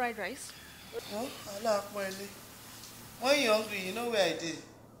 Fried rice. Oh, I like my lady. When you're hungry, you know where I did.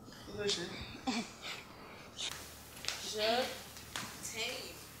 You know, she. Je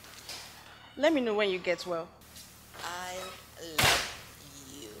t'aime. Let me know when you get well. I love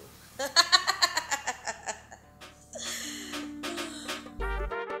you.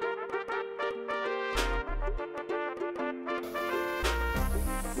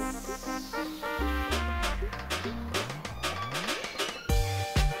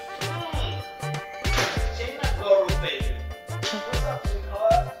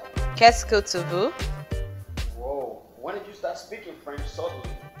 Qu'est-ce que tu veux? Whoa, when did you start speaking French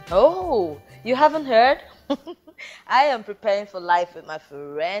suddenly? Oh, you haven't heard? I am preparing for life with my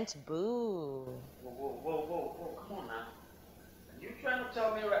French boo. Whoa, come on now. Are you trying to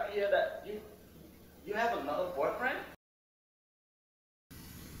tell me right here that you have another boyfriend?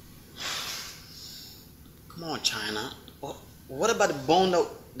 Come on, China. What about the bond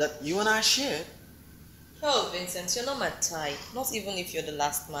that you and I shared? Oh, Vincent, you're not my type. Not even if you're the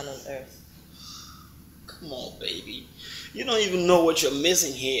last man on earth. Come on, baby. You don't even know what you're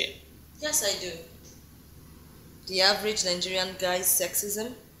missing here. Yes, I do. The average Nigerian guy's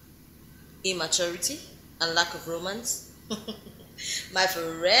sexism, immaturity, and lack of romance. My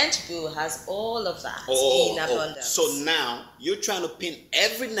French boo has all of that in abundance. So now you're trying to paint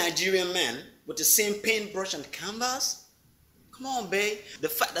every Nigerian man with the same paintbrush and canvas? Come on, babe. The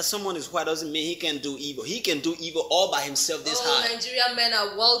fact that someone is white doesn't mean he can do evil. He can do evil all by himself this high. Nigerian men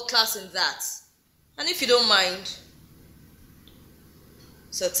are world class in that. And if you don't mind,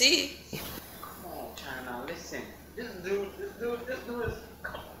 Sati. Come on, China, listen. This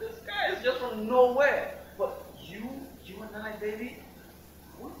guy is just from nowhere. But you and I, baby,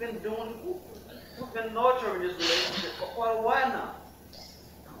 we've been nurturing this relationship for quite a while now.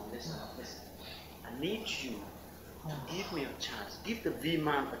 Come on, listen. I need you Give me a chance. Give the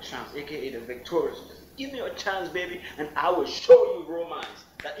V-Man a chance, aka the victorious. Give me a chance, baby, and I will show you romance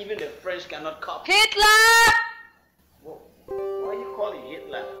that even the French cannot copy. Hitler! Whoa. Why are you calling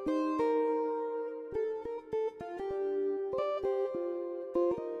Hitler?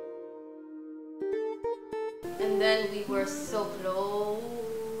 And then we were so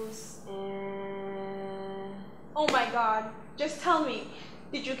close. And... Oh my God. Just tell me,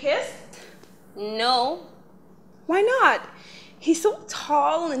 did you kiss? No. Why not? He's so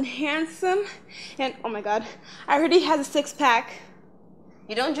tall and handsome. And oh my God, I heard he has a six-pack.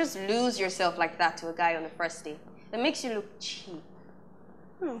 You don't just lose yourself like that to a guy on the first date. It makes you look cheap.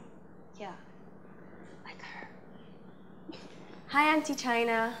 Oh. Yeah. Like her. Hi, Auntie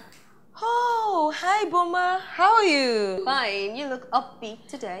China. Oh, hi, Boma. How are you? Fine. You look upbeat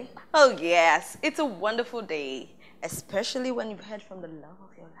today. Oh, yes. It's a wonderful day, especially when you've heard from the love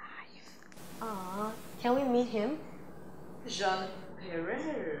of your life. Aw, can we meet him? Jean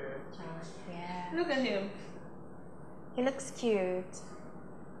Pierre. Yeah. Look at him. He looks cute.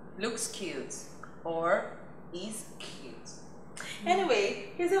 Looks cute. Or is cute. Anyway,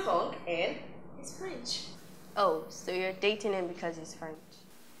 he's a hunk and he's French. Oh, so you're dating him because he's French?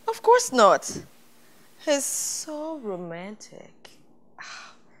 Of course not. He's so romantic.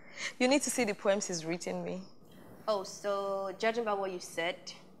 You need to see the poems he's written me. Oh, so judging by what you said,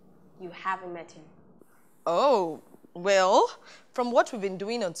 you haven't met him? Oh, well, from what we've been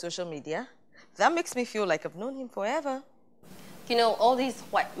doing on social media, that makes me feel like I've known him forever. You know, all these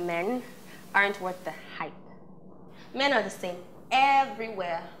white men aren't worth the hype. Men are the same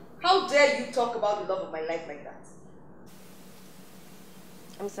everywhere. How dare you talk about the love of my life like that?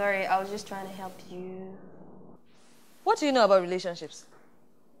 I'm sorry, I was just trying to help you. What do you know about relationships?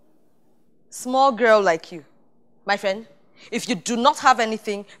 Small girl like you. My friend, if you do not have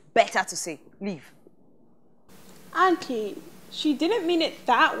anything better to say, leave. Auntie, she didn't mean it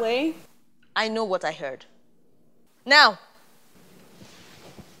that way. I know what I heard. Now.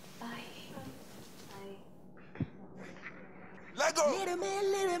 Little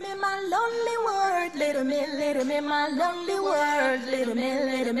me, my lonely world. Little me, my lonely world. Little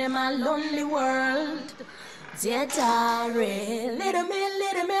me, my lonely world. Dear diary, little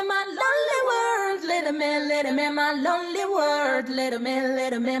me, my lonely world. Little me, my lonely world. Little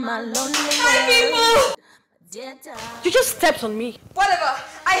me, my lonely world. Hi, people! Dear diary. You just stepped on me. Whatever.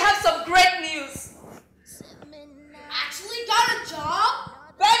 I have some great news. Actually got a job?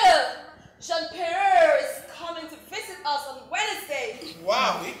 Better. Jean-Pierre is coming to visit us on Wednesday.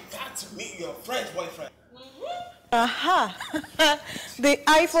 Wow, we got to meet your French boyfriend. Aha. The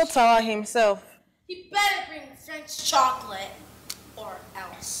Eiffel Tower himself. He better bring French chocolate or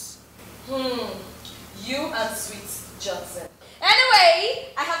else. You and Sweet Johnson. Anyway,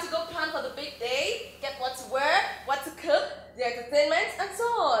 I have to go plan for the big day, get what to wear, what to cook, the entertainment, and so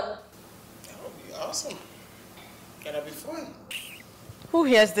on. That would be awesome. Gonna be fun. Who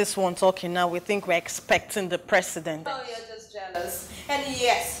hears this one talking now? We think we're expecting the president. Oh, you're just jealous. And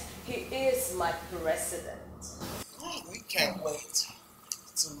yes, he is my president. Oh, we can't wait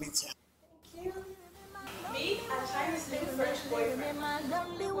to meet him. Me and Chinese little French boyfriend. My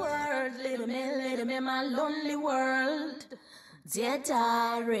lonely world, little me, my lonely world. Dear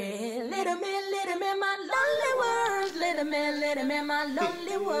diary, little me, my lonely world. Little me, my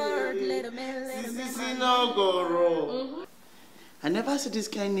lonely world. Little me, This no go wrong. I never see this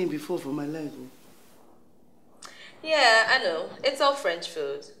kind of name before for my life. Yeah, I know. It's all French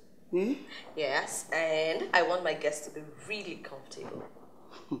food. Hmm? Yes, and I want my guests to be really comfortable.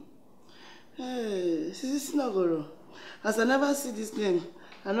 Hey, this is not go wrong. As I never see this name,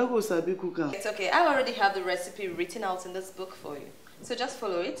 I no go sabi cook am. It's okay. I already have the recipe written out in this book for you. So just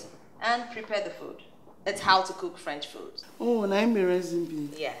follow it and prepare the food. It's how to cook French food. Oh, and I'm a recipe.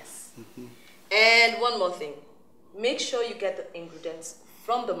 Yes. And one more thing. Make sure you get the ingredients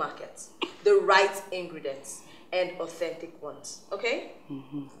from the market. The right ingredients and authentic ones. Okay?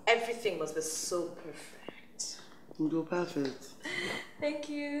 Everything must be so perfect. Go perfect. Thank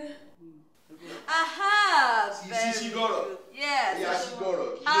you. Aha! She got her. Yes. Yeah, she got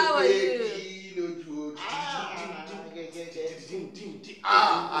her. How are you?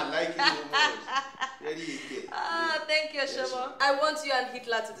 I like it so much. Very good. Thank you, Shoma. I want you and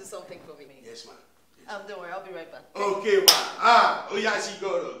Hitler to do something for me. Yes, ma'am. Don't worry, I'll be right back. Okay, ma. Oh yeah, she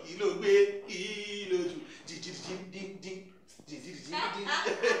got her. Kilo gbe, kilo ju, ding ding.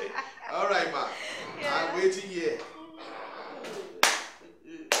 All right, ma. I'm waiting here.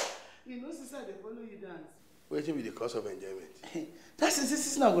 You know, sister, they follow you dance. Waiting with the cause of enjoyment. This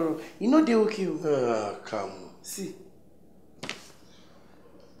is not gonna. You know they okay. Come. See.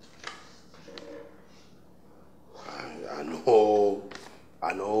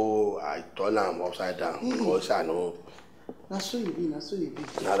 turn am upside down because I know. Na so you be, na so you be.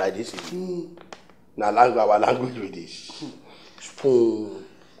 Na like this. Na language, our language with this. Spoon.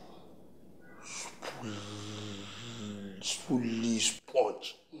 Spoolie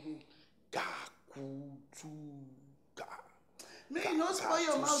sponge. May you not spoil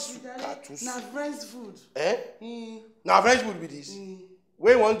your mouth with that. Na French food. Na French food with this.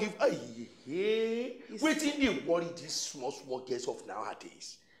 Where you want give? Waiting dey worry these small girls of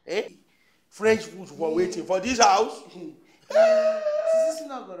nowadays. French food for waiting for this house. This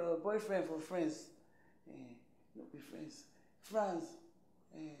not got a boyfriend for friends. No be friends. France.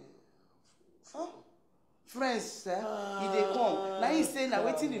 Friends, sir. He dey come. Now he say na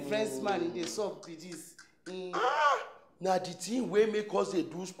waiting the French man in the shop with this. Na the thing wey make us dey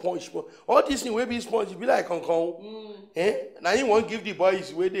do sponge. All this thing wey be sponge, be like concon. Now he won't give the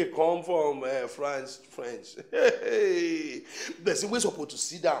boys where they come from France, French. Person wey supposed to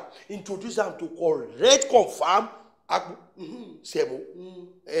sit down, introduce them to correct, confirm, sebo,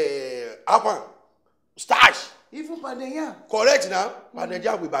 akwan, starch. Even Pandenya. Correct now.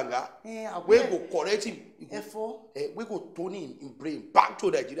 Pandenya with banga. We go correct him. We go turn him in brain back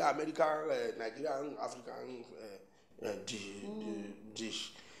to Nigeria, America, Nigerian, African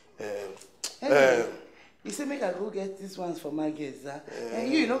dish. He say make I go get these ones for my guests.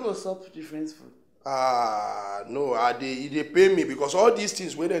 And you no go stop different food. No, they pay me because all these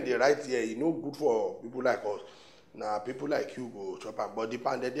things when they write here, you know, good for people like us. Now people like you go chop am, but the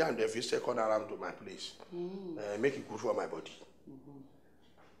Pandenya and the fish second around to my place. Make it good for my body.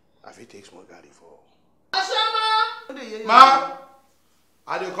 I fit take small garlic for. Ma,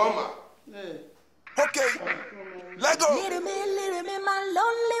 I dey come ma. Okay, let go. Little me, my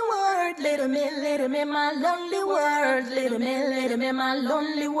lonely world. Little me, my lonely world. Little me, my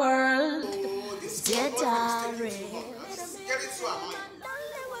lonely world. Dear diary.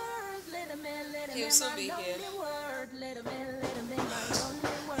 He'll soon be here.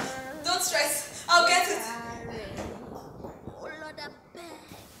 Don't stress. I'll get it.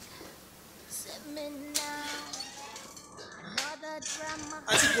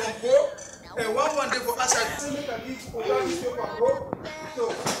 Auntie Bongo, one day for us, I think I need to go down to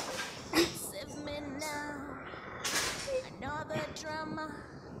save me now. Another drama.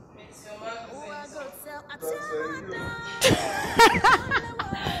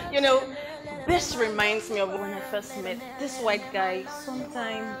 You know, this reminds me of when I first met this white guy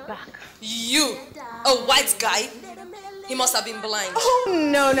sometime back. You? A white guy? He must have been blind. Oh,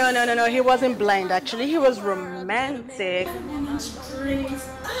 no. He wasn't blind, actually. He was romantic. Made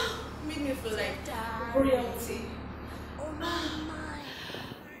me feel like royalty.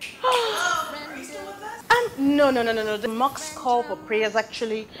 No. The mock's call for prayers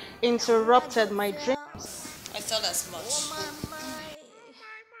actually interrupted my dreams. I thought as much.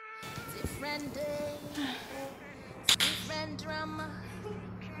 Different day, different drama.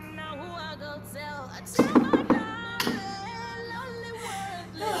 Now who I go tell? I tell my darling, lonely world,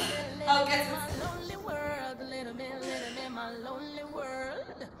 I'll get it. my lonely world, little me, my lonely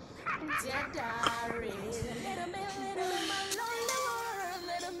world. Dear diary, little me, my lonely world,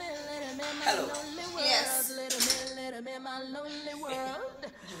 little me, my Hello. lonely world, Yes. little me, my lonely world.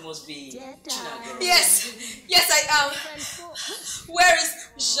 You must be Yes, I am. Where is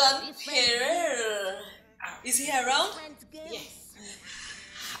Jean-Pierre? Is he around? Yes.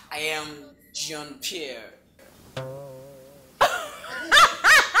 I am Jean-Pierre.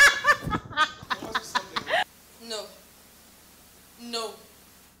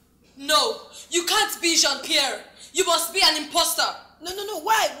 No, you can't be Jean-Pierre. You must be an imposter. No.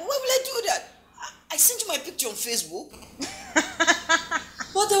 Why? Why will I do that? I sent you my picture on Facebook.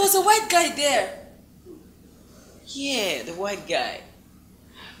 But there was a white guy there. Yeah, the white guy.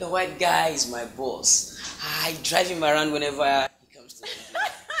 The white guy is my boss. I drive him around whenever he comes to the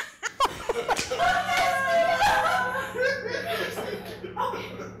Oh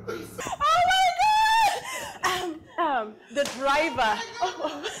my God! The driver.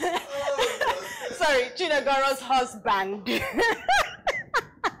 Sorry, Chinagoro's husband.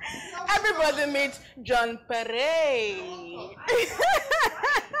 Everybody meet John Perey.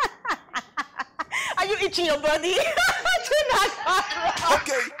 Are you itching your body?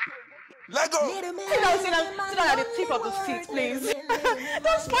 Okay, let go. Sit down at the tip of the seat, please.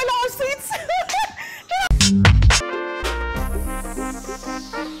 Don't spoil our seats.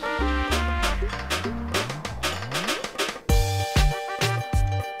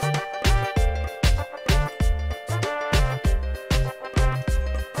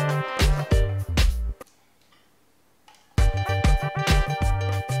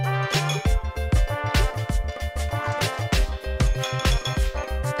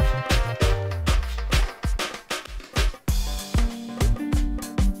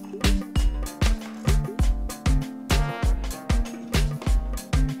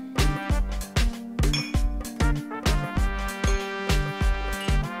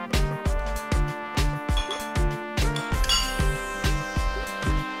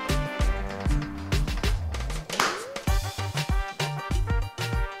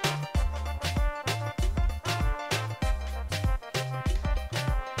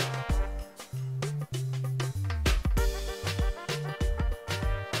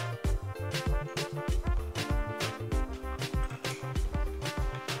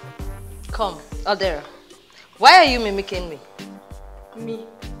 Come, Adera. Why are you mimicking me? Me?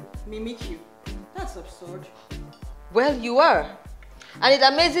 Mimic you? That's absurd. Well, you are. And it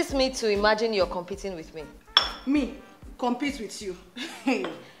amazes me to imagine you're competing with me. Me? Compete with you?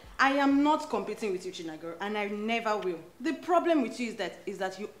 I am not competing with you, Chinagoro, and I never will. The problem with you is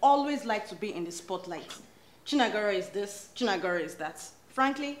that you always like to be in the spotlight. Chinagoro is this, Chinagoro is that.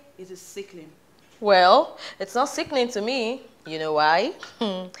 Frankly, it is sickening. Well, it's not sickening to me. You know why?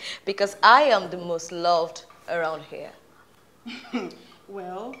 Because I am the most loved around here.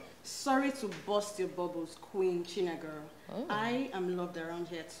 Well, sorry to burst your bubbles, Queen Chinagoro. I am loved around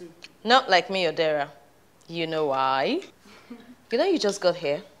here too. Not like me, Odera. You know why? You know you just got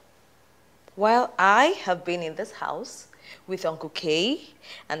here. While I have been in this house with Uncle Kay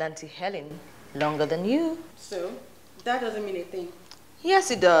and Auntie Helen longer than you. So, that doesn't mean a thing. Yes,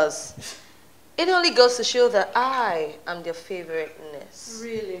 it does. It only goes to show that I am their favoriteness.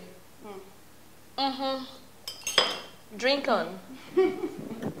 Really? Mm-hmm. Drink on.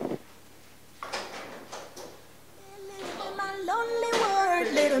 Lonely world,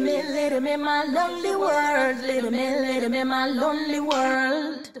 little me, my lonely world, little me, my lonely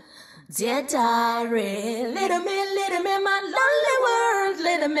world. Dear diary, little me, my lonely world,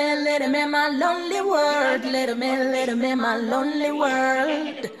 little me, my lonely world, little me, my lonely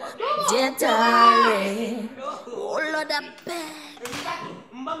world. Dear diary, oh Lord, I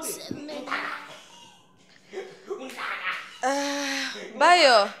beg, send me.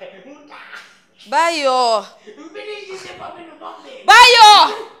 Bayo. Bayo.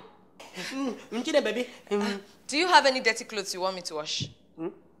 Bayo! Baby. Do you have any dirty clothes you want me to wash?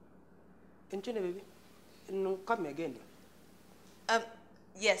 Baby. Come again.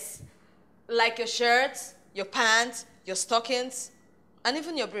 Yes. Like your shirts, your pants, your stockings, and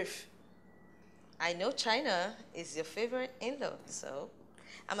even your brief. I know China is your favorite in-law, so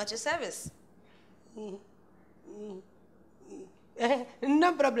I'm at your service.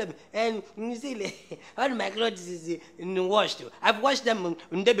 No problem. And you see, all my clothes is washed. I've washed them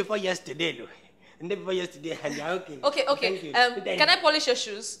the day before yesterday. The day before yesterday, and they're okay. Okay. Thank you. Can I polish your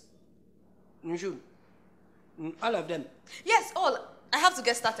shoes? Shoes? All of them? Yes, all. I have to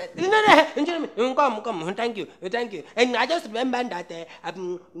get started. No. Come. Thank you. And I just remember that I've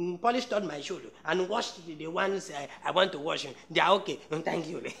polished all my shoes and washed the ones I want to wash. They're okay. Thank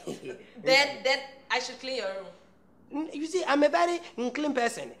you. Then I should clean your room. You see, I'm a very clean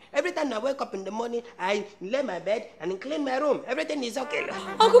person. Every time I wake up in the morning, I lay my bed and clean my room. Everything is okay.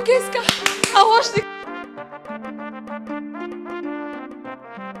 Uncle Kiska, I wash the...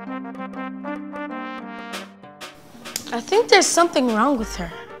 I think there's something wrong with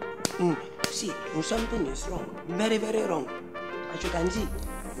her. See, something is wrong. Very, very wrong. As you can see,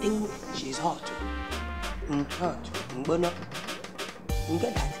 she's hot. Hot. You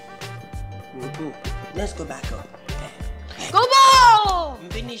get that? Let's go back up. Go ball!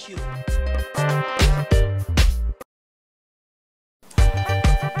 Finish you.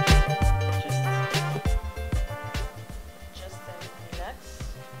 Just relax.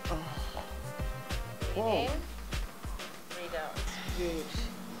 Whoa. In. Breathe out. Good.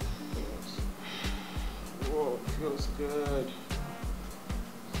 Whoa, feels good.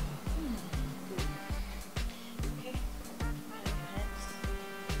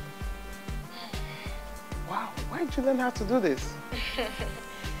 Wow, why did you learn how to do this?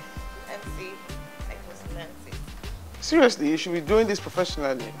 Nancy, I was Nancy. Seriously, you should be doing this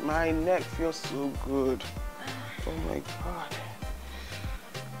professionally. My neck feels so good. Oh my God.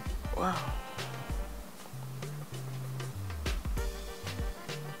 Wow.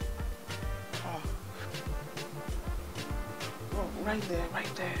 Oh, right there.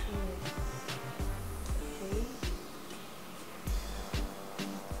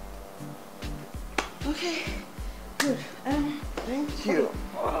 Okay, good. Thank you.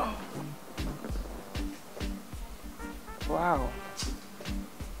 Wow. Wow.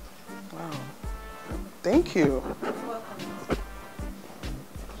 Thank you. You're welcome.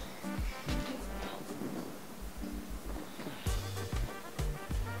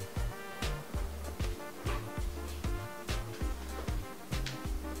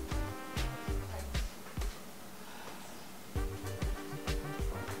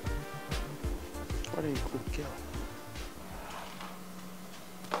 What a good girl.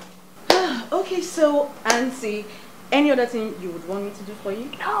 Okay, so, Auntie, any other thing you would want me to do for you?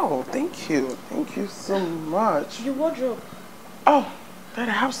 No, thank you. Thank you so much. Your wardrobe. Oh, Dad,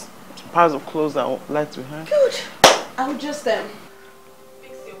 I have some piles of clothes that I would like to hang. Good. I would just fix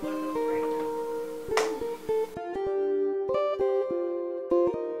your wardrobe right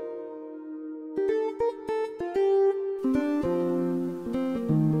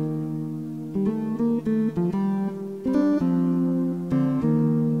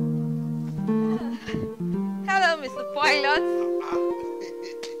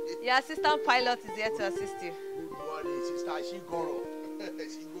Your assistant pilot is here to assist you. Good morning, sister Shigoro.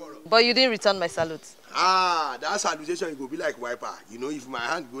 Shigoro. But you didn't return my salute. Ah, that salutation it go be like wiper. You know, if my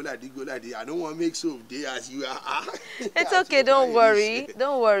hand go like this, I don't want to make soap day as you are. It's okay, don't worry.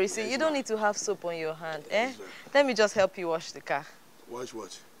 Don't worry. See, you don't need to have soap on your hand. Eh? Let me just help you wash the car. Wash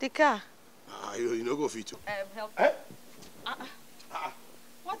what? The car. Ah, you no go fit you. Help. Eh?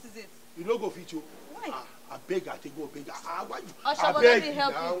 What is it? You no go fit you. Why? I beg, I take go beg. Why you? Oshaba, let me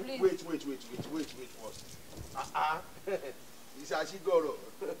help you, please. Wait first. Sister Shigoro.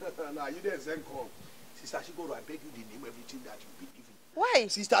 Now you then send come. Sister Shigoro, I beg you the name everything that you believe in. Why?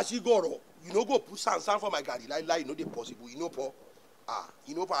 Sister Shigoro, you no go put sand for my garden. Lie, you know they possible. You know, Paul.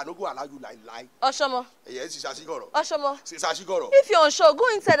 You know, Paul, I no go allow you lie. Oshama. Yes, Sister Shigoro. Oshama. Sister Shigoro. If you're unsure, go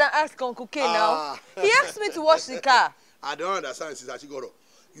inside and ask Uncle K now. He asked me to wash the car. I don't understand, Sister Shigoro.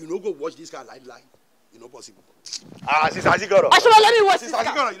 You no go watch this car lie. You know possible. Sister Shigoro. Oshama, let me watch Sister this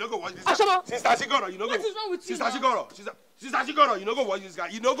car. Shigoro, you no go watch this car. Oshama. Sister Shigoro, you no go. What is wrong with you Sister Shigoro. Sister Shigoro, you no go watch this guy.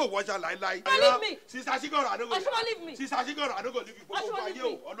 You no go watch her lie. Leave me. Sister Shigoro, I no go. Oshama, leave me. Sister Shigoro, I no go leave you. Oshama, leave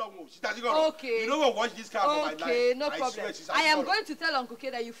me. Sister Shigoro. Okay. You no go watch this car for my life. Okay, no I problem. swear, Sister I am Shigoro. going to tell Uncle K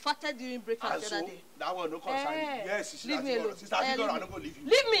that you farted during breakfast the other day. That one no concern you. Yes, Sister leave me Shigoro. alone. Sister Shigoro, I no go leave you.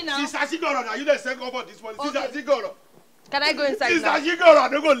 Leave me now. Sister Shigoro, now you the second for this one. Sister Shigoro. Can I go inside now? Sister Shigoro, I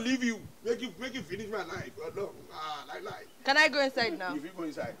no go leave you. Make you finish my life. No, lie. Can I go inside now? If you go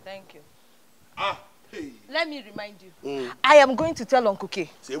inside. Thank you. Hey. Let me remind you. I am going to tell Uncle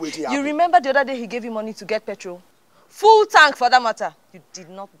K. Say wait You remember the other day he gave you money to get petrol? Full tank for that matter. You did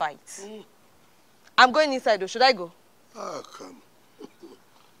not buy it. I'm going inside though. Should I go? Come.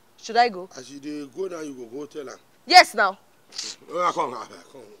 Should I go? As you go now, you go tell her. Yes, now. Come.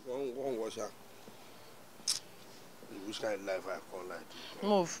 Go wash her. Which kind of life I call like this?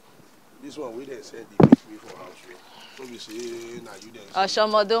 Move. This one we then said the big way for house. So we say now you then.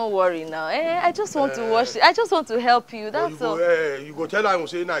 Oshama, don't worry now. I just want to wash it. I just want to help you. That's all. You go tell her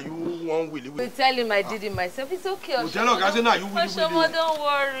say now you want Willie. We tell him I did it myself. It's okay. You tell her say now you Willie. Oshama, don't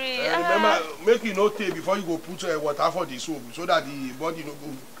worry. Remember, make you no take before you go put water for the soap so that the body no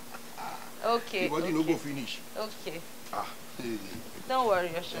go. Okay. The body no go finish. Okay. Hey. Don't worry,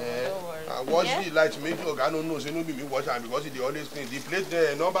 Oshama. Don't worry. I watch the light make look. I don't know. Say no be me watch am because they always clean. The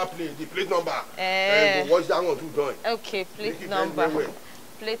plate number plate. The plate number. Go watch that one too join. Okay, plate number.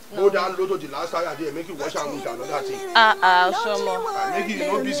 Plate number. Go down low to the last tire there. Make you wash am with another thing. Oshama. Make you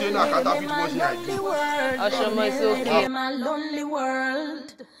no be saying I can't have it washing I do. Oshama, it's okay. My lonely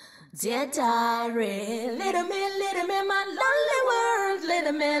world. Dear diary, little me, my lonely world.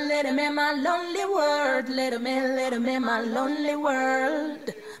 Little me, my lonely world. Little me, my lonely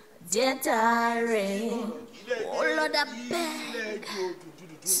world. Dear diary, oh Lord, I beg,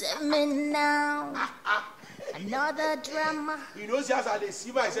 save me now. Another drama. You know, see as I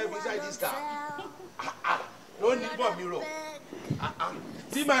see myself inside this car. No need for mirror.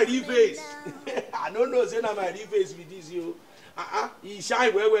 See my real face. I don't know, say na my real face with this you. He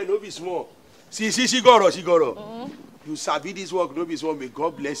shine well, no be small. See, Shigoro. You sabi this work, no be small. May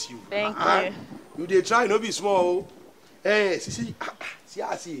God bless you. Thank you. You dey try, no be small. Hey, see,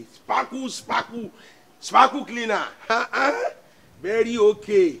 sparkle cleaner. Very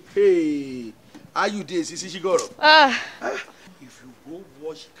okay. Hey, how you dey, Sisi Shigoro? If you go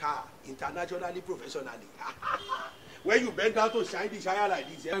wash car internationally, professionally, when you bend down to shine the shire like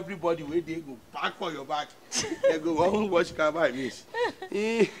this, everybody where they go back for your back. They go on wash car by miss.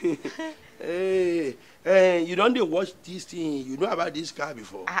 Hey, you don't watch this thing. You know about this car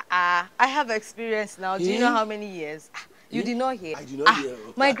before. I have experience now. Do you know how many years? You did not hear. I did not hear.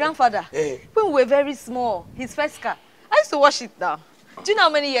 My grandfather, when we were very small, his first car, I used to wash it now. Do you know how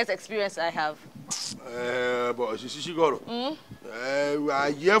many years experience I have? But Shigoro,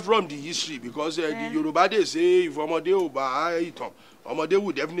 I hear from the history because the Yoruba they say if Omode Oba Iton, Omode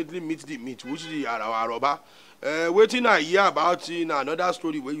will definitely meet the meat, which the Aroba. Waiting I hear about in another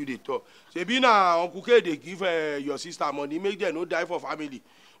story where you they talk. Say be na Uncle K they give your sister money, make them no die for family.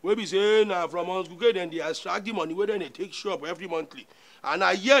 We be saying from Uncle K then they extract the money where then they take shop every monthly. And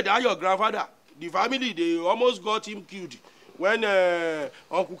I hear that your grandfather, the family they almost got him killed. When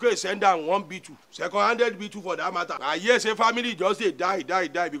Uncle K send down one B2, second-handed B2 for that matter. I hear say family just say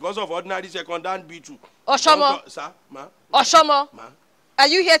die because of ordinary second-hand B2. Oshama. Sir, ma? Oshama. Ma? Are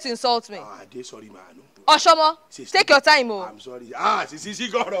you here to insult me? I did sorry, ma. Oshama, take your time, oh. I'm sorry. Sisi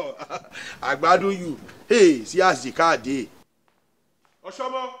Shigoro. I gbadun you. Hey, see as the car dey.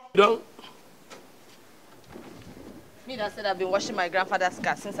 Oshama. Don't. Me that said I've been washing my grandfather's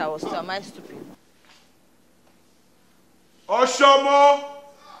car since I was 2. Am I stupid? Oshama.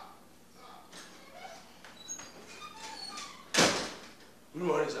 Good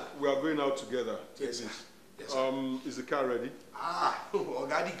morning, sir. We are going out together. Yes, sir. Yes, sir. Is the car ready?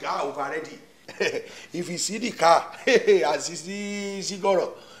 Oga, the car over ready. If you see the car, as you see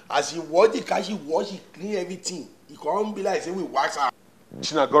Sigoro, as you watch the car, she wash, she clean everything. It can't be like say we wash her.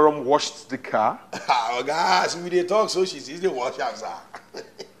 Chinagorom washed the car? Oga, as we dey talk, so she sees the wash her, sir.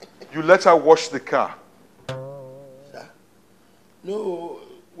 You let her wash the car? Sir? No,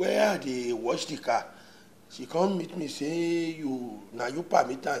 where they wash the car? She come meet me say now you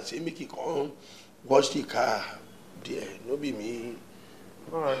permit her and say make you come wash the car there. No be me.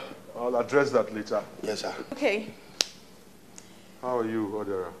 All right, I'll address that later. Yes, sir. Okay. How are you,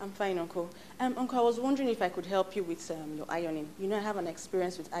 Odera? I'm fine, Uncle. Uncle, I was wondering if I could help you with your ironing. You know, I have an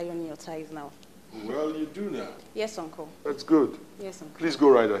experience with ironing your ties now. Well, you do now. Yes, Uncle. That's good. Yes, Uncle. Please go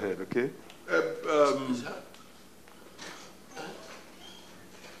right ahead, okay?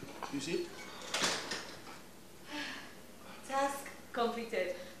 You see? Task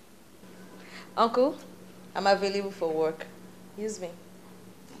completed. Uncle, I'm available for work. Use me.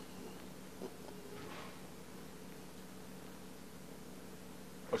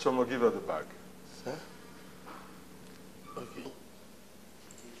 Oshomo, give her the bag. Sir? Okay.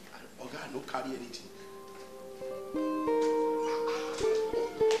 Oga, no carry anything.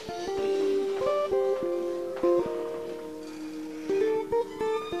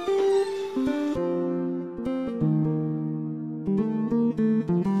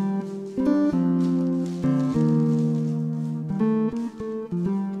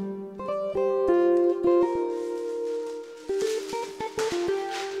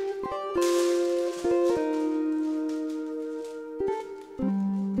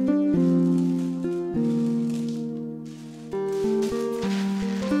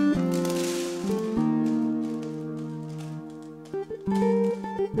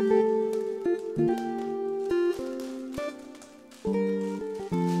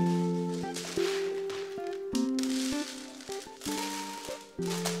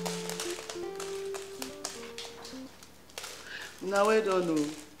 Now we don't know.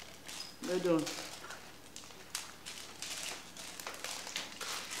 We don't.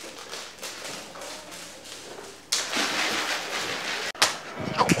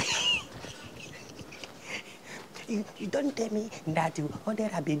 You don't tell me that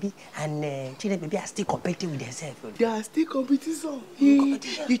Odera baby and Chile baby are still competing with themselves. They are still competition. You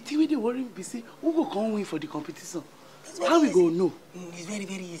think we dey worry be say who go come win for the competition? How we go know? It's very,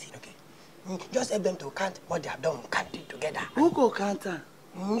 very easy. Okay. Just help them to count what they have done, count it together. Who go count am?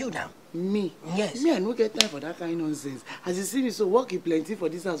 You now. Me? Yes. Me, I no get time for that kind of nonsense. As you see me, so work is plenty for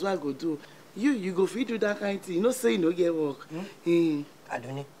this house. What I go do? You go fit do that kind of thing. You no say you no get work.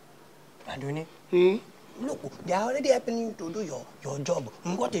 Adoni. Look, they are already helping you to do your job.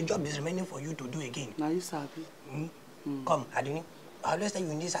 What a job is remaining for you to do again? Now you sabi. Come, Adoni. I always tell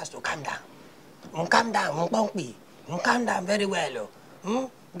you in this house to calm down. Calm down, calm down very well.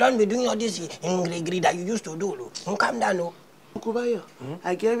 Don't be doing all this ingri that you used to do. Calm down. Uncle Bayo,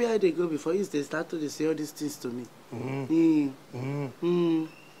 I get where they go before you start to say all these things to me.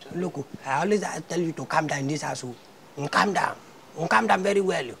 Look, I always tell you to calm down in this house. Calm down. Calm down very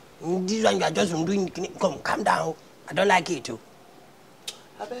well. This one you are just doing. Come, calm down. I don't like it too.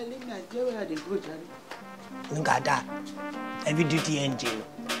 I better leave me. I get where they go, Johnny. Look at that. Heavy duty engine.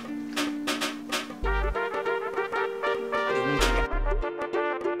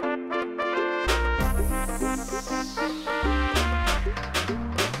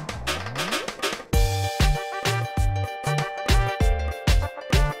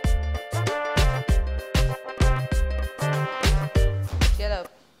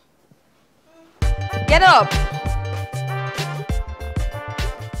 Get up.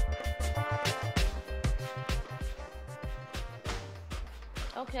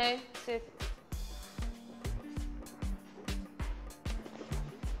 Okay, sit.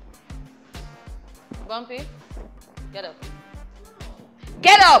 Bumpy, get up.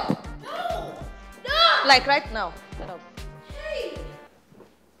 Get up! No! Like right now. Get up. Hey!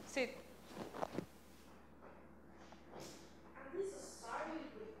 Sit.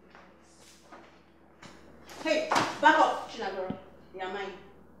 Hey, back off, Chinagoro. They are mine.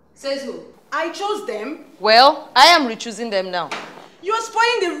 Says who? I chose them. Well, I am re-choosing them now. You are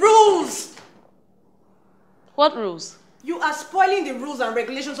spoiling the rules. What rules? You are spoiling the rules and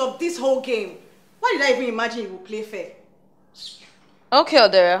regulations of this whole game. Why did I even imagine you would play fair? Okay,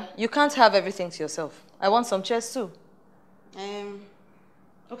 Odera, you can't have everything to yourself. I want some chairs too.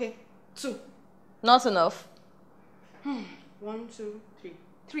 Okay, 2. Not enough. 1, 2, 3.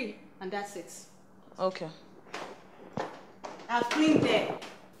 3, and that's it. Okay. I've cleaned there.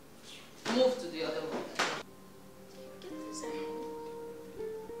 Move to the other one.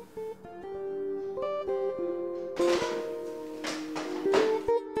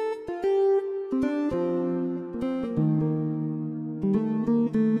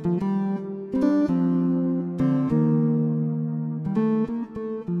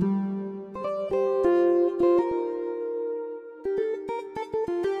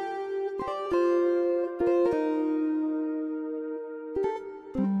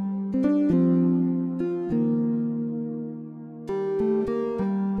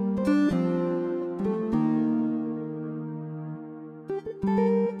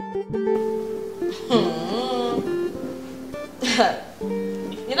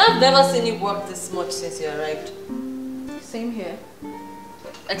 never seen you work this much since you arrived. Same here.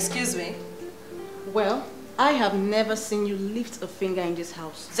 Excuse me? Well, I have never seen you lift a finger in this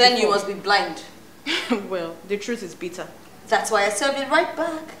house. Then you must be blind. Well, the truth is bitter. That's why I serve it right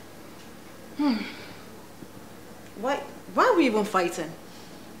back. Why are we even fighting?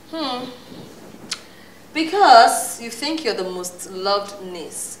 Because you think you're the most loved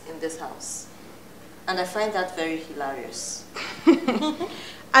niece in this house. And I find that very hilarious.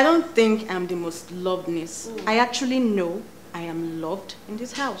 I don't think I'm the most loved niece. I actually know I am loved in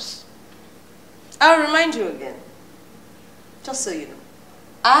this house. I'll remind you again. Just so you know.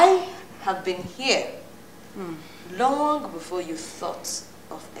 I have been here long before you thought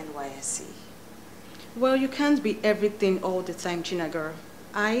of NYSC. Well, you can't be everything all the time, China girl.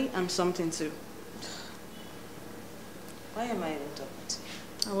 I am something too. Why am I even talking to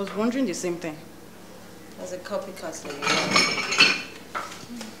you? I was wondering the same thing. As a copycat like you.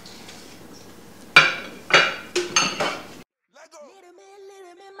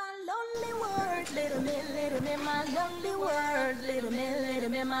 Little me, my lonely world. Little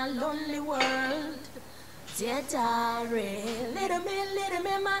me, my lonely world. Dear diary, little me,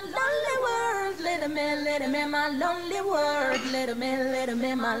 my lonely world. Little me, my lonely world. Little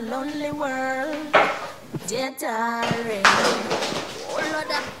me, my lonely world. Dear diary, oh Lord,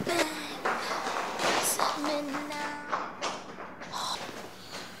 I beg, save me now.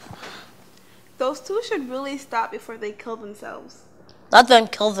 Those two should really stop before they kill themselves. Let them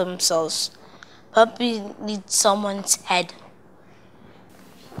kill themselves. Puppy needs someone's head.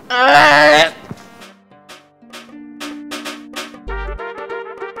 Who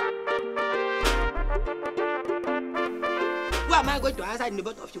am I going to answer in the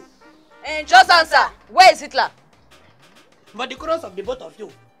both of you? Just answer. Where is Hitler? For the chorus of the both of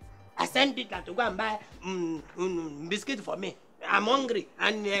you, I sent Hitler to go and buy biscuit for me. I'm hungry,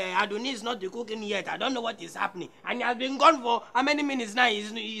 and Adoni is not cooking yet. I don't know what is happening. And he has been gone for how many minutes now?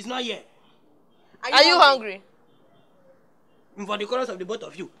 He's not here. Are you hungry? For the chorus of the both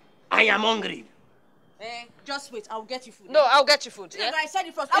of you, I am hungry. Just wait, I'll get you food. No, I'll get you food. Yeah? I said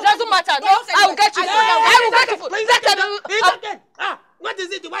it first. It doesn't matter. No, I'll get you food. I will get you food. What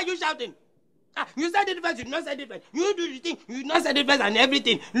is it? Why are you shouting? You said it first, you did not say it first. You do the thing, you did not say it first and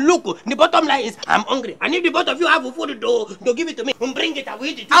everything. Look, the bottom line is, I'm hungry. And if the both of you have food, to give it to me, bring it, I will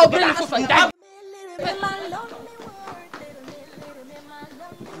eat it. I'll bring you food for you.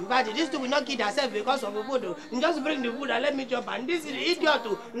 In fact, this two will not kill herself because of the food. Just bring the food and let me chop. And this is the idiot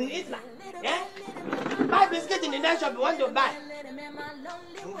to eat like, yeah? Buy biscuit in the next shop you want to buy.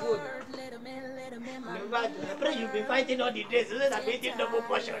 Food. In fact, I pray you've been fighting all the days so that I'm eating double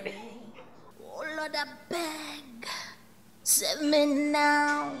portion. Oh Lord, I beg, save me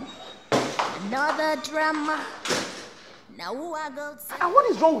now. Another drama. Now who I go to? And what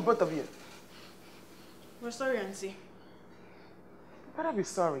is wrong with both of you? We're sorry, Auntie. You better be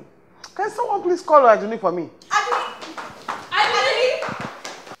sorry. Can someone please call Adoni for me?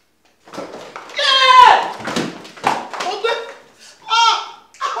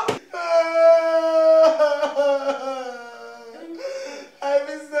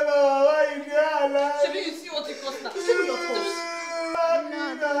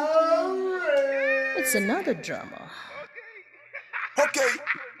 It's another drama. Okay,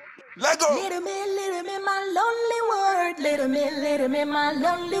 let go. Little me, my lonely world. Little me, my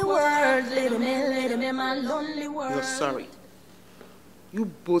lonely world. Little me, my lonely world. You're sorry. You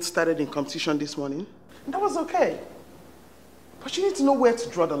both started in competition this morning. That was okay. But you need to know where to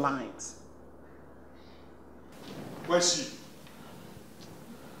draw the lines. Where's she?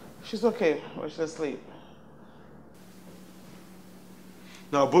 She's okay. She's asleep.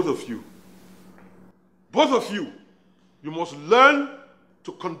 Now, both of you, you must learn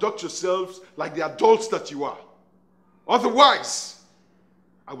to conduct yourselves like the adults that you are. Otherwise,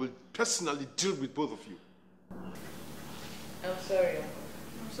 I will personally deal with both of you. I'm sorry.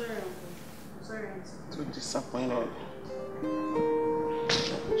 I'm sorry, Uncle. I'm sorry, Auntie. So disappointed.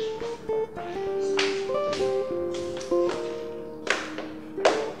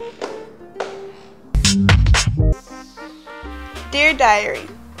 Dear Diary,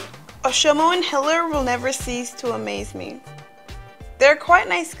 Oshomo and Hiller will never cease to amaze me. They're quite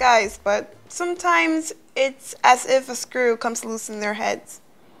nice guys, but sometimes it's as if a screw comes loose in their heads.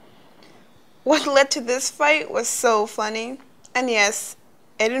 What led to this fight was so funny, and yes,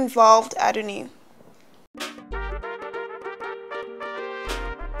 it involved Adoni.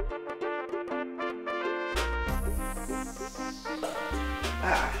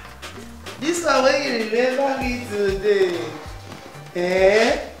 This one when you remember me today.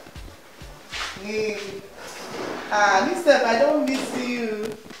 This time I don't miss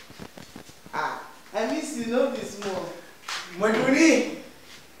you. no be small. Maduni,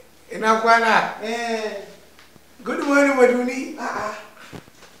 Inakwana. Good morning, Maduni.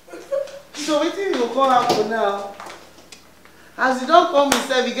 So wetin you come happen now? As you don't come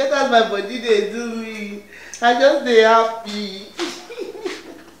yourself, you get as my body they do me. I just dey happy.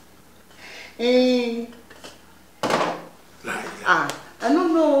 I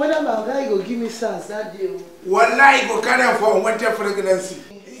don't know whether my guy go give me chance that day. Wallahi go carry am for unwanted pregnancy.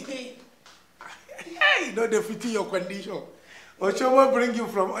 Hey, no defeating your condition. Oshomo bring you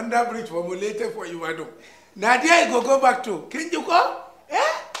from under bridge for Mulete for Iwado. Nadia you go back to. Can you go?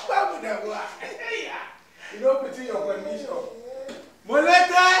 You don't put in your condition.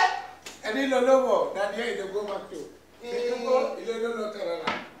 Mulete and then Lolobo. Nadia you go back to. Can you go? You don't know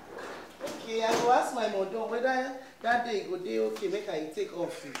Karana. Okay, I will ask my mother whether that day go day okay, make I take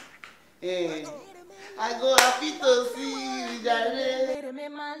off. I go happy to see you, darling. Little me,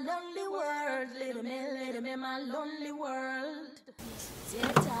 my lonely world. Little me, my lonely world.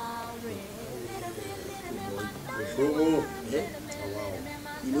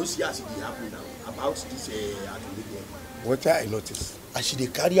 You know, see as it happen now about this what I notice? As she dey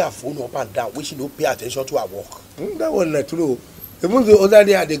carry her phone up and down, wey she no pay attention to her work. That one not true. Even the other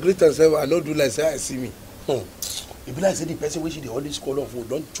day I dey greet herself, I no do like say I see me. E be like say the person wey she dey always call on phone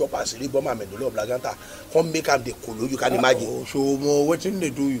don chop her cerebrum and medulla oblongata, come make am dey kolo. You can imagine. So wetin dey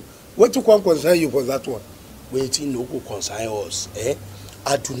do you? Wetin come concern you for that one? Wetin no go concern us, eh?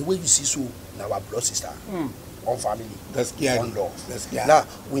 Aduni wey you see so na our blood sister. One family. That's scary. One love. That's scary. Now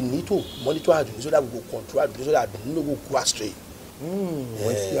we need to monitor Aduni so that we go control Aduni so that Aduni no go go astray.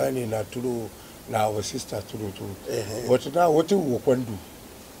 What's scary na true. Now our sister true. But now what we can do?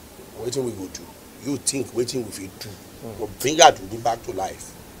 Wetin we go do? You think wetin we fit do? Go bring Aduni back to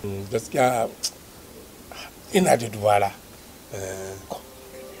life. Gaskiya ina da dubara.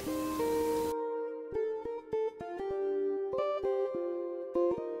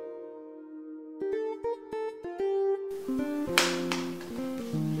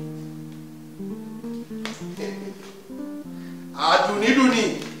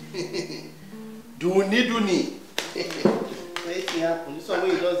 Duni. Wetin happen? This one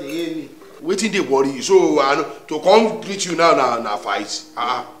wey you just dey hear me. Wetin dey worry you? So to come greet you now na fight.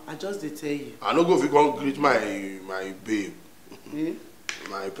 I just dey tell you. I no go fit come greet my babe.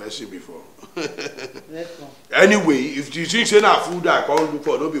 My person before. Anyway, if you think say na food I come look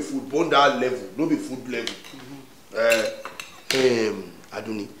for, no be food, bone that level, no be food level.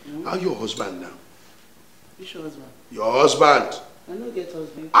 Aduni, how your husband now? Which husband? Your husband. I no get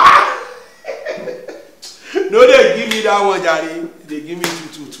husband. No, they give me that one, Jari. They give me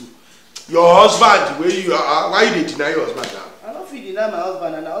two. Your husband, where you are? Why you deny your husband now? I don't feel deny my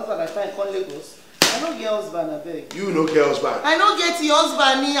husband, and the husband I find call Lagos. I don't get husband, I beg. You no get husband. I don't get your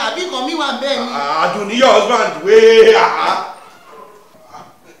husband, me. I be come me one beg me. Aduni, your husband, where?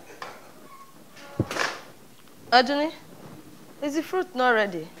 Aduni, is the fruit not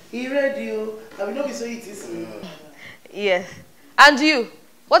ready? He ready, oh. I will not be so eat this. Yes. And you,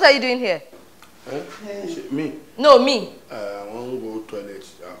 what are you doing here? Me? No, me. I want to go toilet.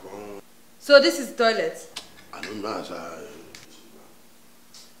 So this is the toilet? I don't know.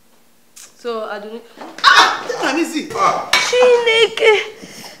 So, Aduni... Let me see. Chineke!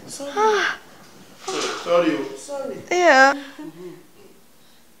 Sorry. Sorry. Yeah.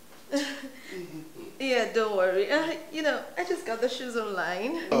 Yeah, don't worry. You know, I just got the shoes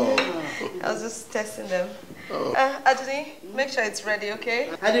online. I was just testing them. Aduni, make sure it's ready, okay?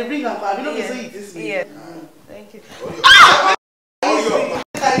 I didn't bring up. I don't know say it is me. Yeah. Thank you.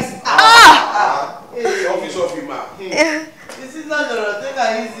 Office of you, ma. This is not the thing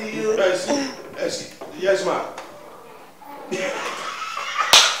I easy you. Yes, ma.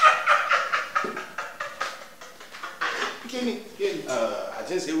 I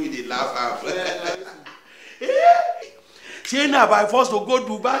just say we did laugh. Say na by force to go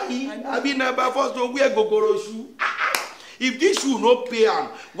Dubai. I mean na by force to wear gogoro shoe. If this shoe no pay am,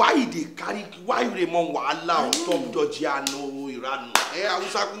 why you dey carry? Why you dey mon wahala on top Georgiano, Iran?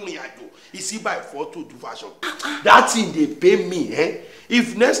 Hausa kuni ajo. You see by force to do fashion. That thing dey pay me.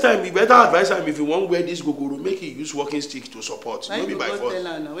 If next time you better advise him if you wan wear this gogoro, make you use walking stick to support. No be by force.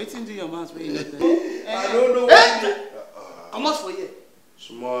 Waiting do your mouth wey you I don't know what. How much for you?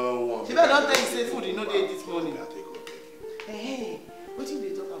 Small one. If I don't tell you say food you no dey this morning. Hey, what do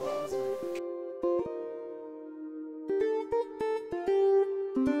you talk about husband?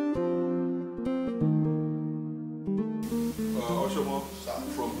 Oshomo,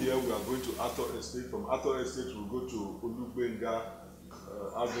 from here we are going to Ato Estate. From Ato Estate we'll go to Olubenga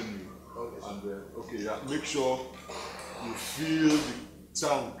Avenue. And make sure you fill the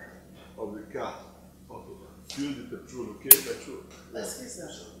tank of the car. Okay. fill the petrol, okay? Petrol. Excuse sir.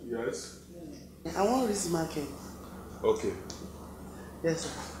 Yes. I want this market. Okay. Yes,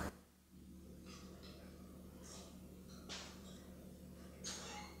 sir.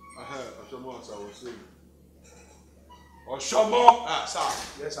 Oshomo, as I was saying. Oshomo! Ah, sir.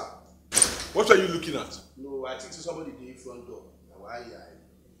 Yes, sir. What are you looking at? No, I think somebody did front door. Why?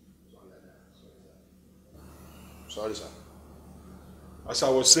 Sorry, sir. As I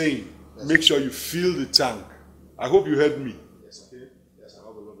was saying, make sure you fill the tank. I hope you heard me. Yes, sir. Okay? Yes, I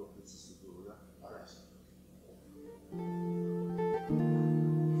have a lot of places to go. Yeah? All right, sir.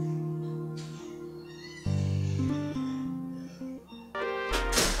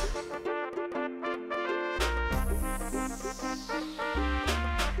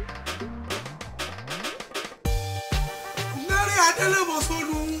 Nari adele mo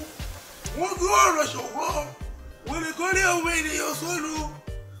sonu. Wọ́n gbé ọ̀rọ̀ ṣògo. Wọ́n lè kọ́ ní ọmọ ènìyàn sonu.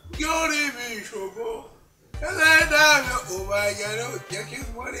 Kí ó rí mi ìṣògo. Ẹlẹ́dàá mi ò máa yẹrẹ ò jẹ́ kí n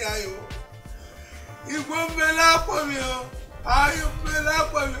mọ́rí ayọ̀. Igbó ń bẹ lápò mi o. Ayọ̀ ń bẹ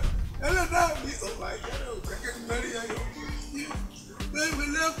lápò mi. Ẹlẹ́dàá mi ò máa yẹrẹ ò jẹ́ kí n mọ́rí ayọ̀. Bẹ́ẹ̀ mi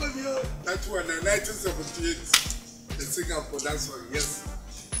lápò mi o. That one na 1978. The singer for that song, yes.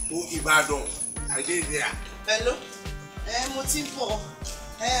 Oh, Ibadan. I dey there. Hello. Mo ti bọ̀.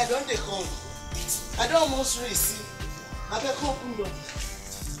 I don dey come. I don almost reach. Abeg come open door.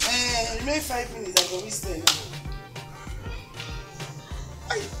 Remain 5 minutes, I go reach there now.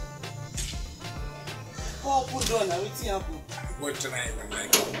 Ay. Come open door now, wetin happen? What try even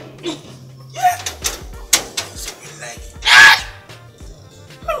like? Yeah. So we like it.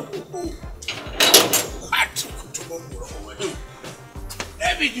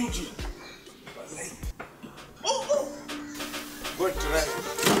 Heavy duty. What try?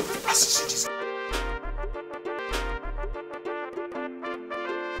 Associates.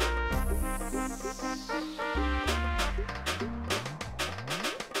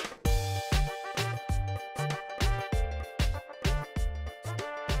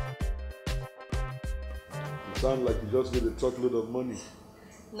 You sound like you just made a truckload of money.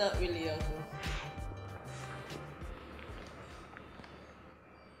 Not really, Uncle.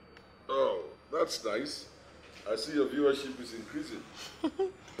 Oh, that's nice. I see your viewership is increasing.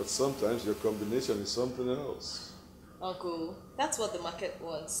 But sometimes your combination is something else. Uncle, that's what the market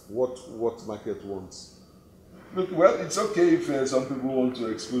wants. What market wants? Look, well, it's okay if some people want to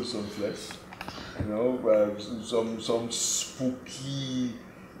expose some flesh. You know, some spooky,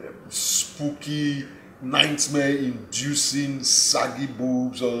 nightmare-inducing, saggy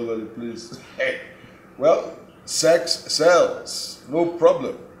boobs all over the place. Well, sex sells, no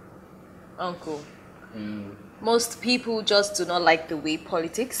problem. Uncle, most people just do not like the way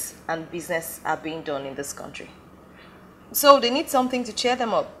politics and business are being done in this country. So they need something to cheer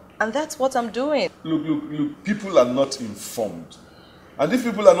them up. And that's what I'm doing. Look, people are not informed. And if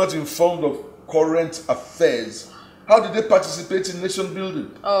people are not informed of current affairs, how do they participate in nation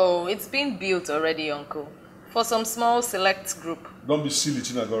building? Oh, it's been built already, Uncle. For some small select group. Don't be silly,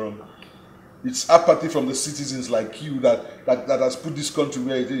 Chinagorom. It's apathy from the citizens like you that has put this country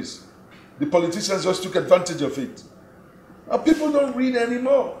where it is. The politicians just took advantage of it. And people don't read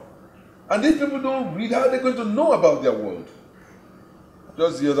anymore. And if people don't read, how are they going to know about their world?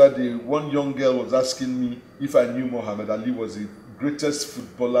 Just the other day, one young girl was asking me if I knew Muhammad Ali was the greatest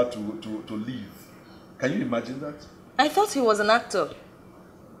footballer to live. Can you imagine that? I thought he was an actor.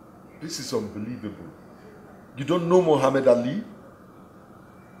 This is unbelievable. You don't know Muhammad Ali?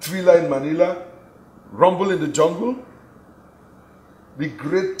 Thriller in Manila? Rumble in the Jungle? The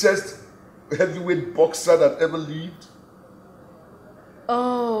greatest heavyweight boxer that ever lived?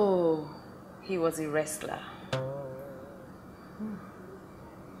 Oh, he was a wrestler.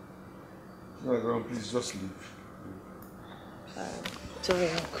 No, girl, please just leave. Sorry,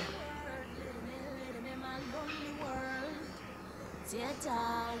 Uncle.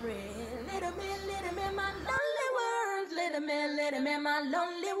 Little me, my lonely world. Little me, my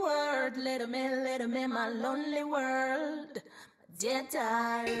lonely world. Little me, my lonely world. Dear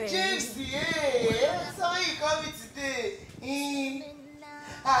diary. James, yeah. So you call me today.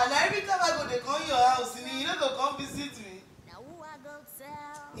 And every time I go to come your house, you don't go come visit me. Now who I go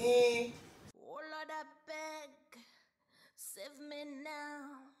tell? Oh Lord, I beg, save me now.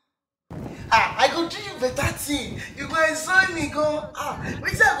 I go do you better thing. You go enjoy me, go.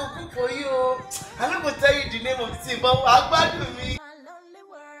 Which I go cook for you. I'm not going to tell you the name of the thing, but I'll bad with me. My lonely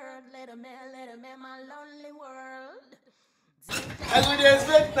world, little me, my lonely world. I go to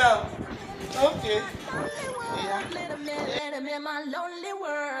expect now. Okay. Yeah. Little me, my lonely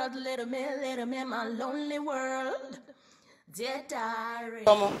world. Little me, my lonely world. Dear diary.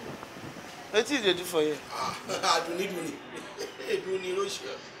 Come on. What did they do for you? I don't need money. I don't need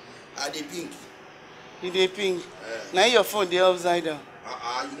Russia. I dey pink. You dey pink? Now your phone dey upside down.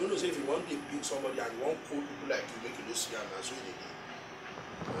 You don't know say if you want to pink somebody and you want cold people like you, make you no see am, na so you dey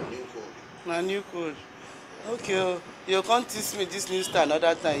do. New code. Na new code. Okay, you can't teach me this new style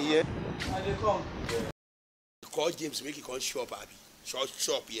another time, yeah? I dey come. Call James, make he come shop, Abi.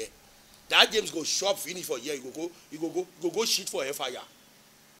 Shop, yeah. That James go shop finish for here. You go shit for a fire.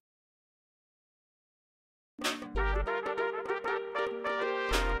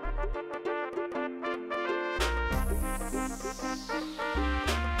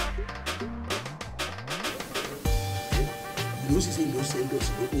 You know, say no send us.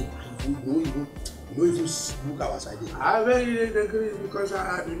 No even look our side. I very agree because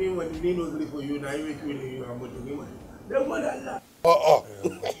I don't need what you need for you. Now you make you are doing money. The one Allah. Oh.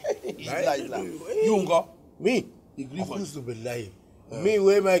 You go me. He refused to be lying. Me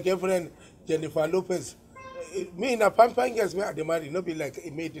where my girlfriend Jennifer Lopez. Me in a pampang yes me at the marry. Not be like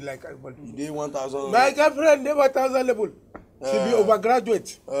it made it like you did 1,000. My girlfriend never 1,000 level. She be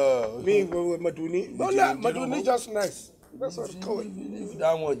overgraduate. Me Maduni. No, Maduni just nice. That's what it's called. If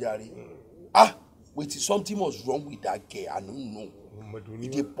that one, Jari. Wait, something was wrong with that girl. I don't know.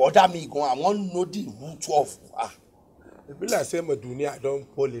 It bother me. I want to know the root of. It be like say Maduni, I don't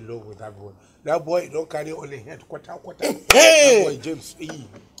fall in love with that boy. That boy don't carry only head quarter. Hey! That boy James.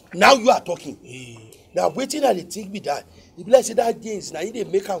 Now you are talking. Now waiting at the thing be that. If like say that James, now they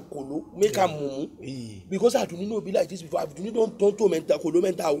make him colo, make him mumu. Because I don't know be like this before. I don't to mental colo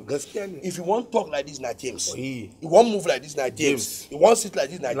mental. If you want talk like this, now James. You want move like this, now James. You want sit like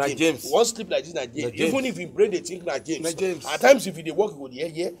this, now James. You want sleep like this, now James. Even if you brain the think, now James. At times if you walk, you go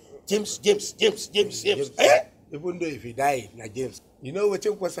yeah. James. Even though if he die, now James. You know what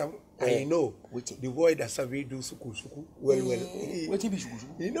was I know the boy that sabi do suku well. What be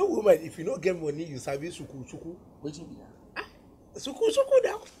suku? You know woman, if you don't get money, you sabi suku. What be that? Suku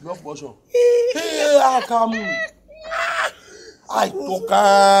now. Love portion. Hey, I come. I talk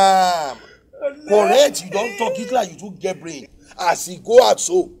correct. You don't talk it like you do get brain. As he go out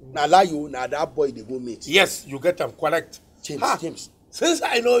so, now lie you, now that boy they go meet. Yes, you get them correct. James. Since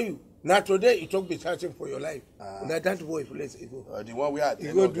I know you. Now today you talk be searching for your life. Now that boy let's go. The one we had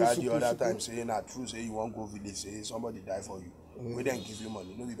the other time saying that true say you won't go village, say somebody die for you. We then give you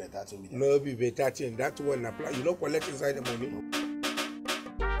money. No be better thing. No be better thing. That one apply. You don't collect inside the money.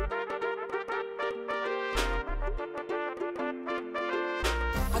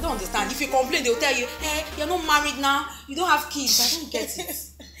 I don't understand. If you complain, they'll tell you, hey, you're not married now. You don't have kids. I don't get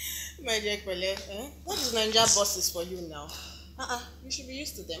it. My dear Kwele, what is Nigeria bosses for you now? You should be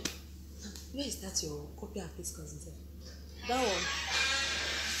used to them. Where is that your copy and paste cousin? That one.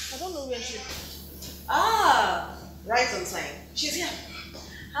 I don't know where she is. Right on time. She's here.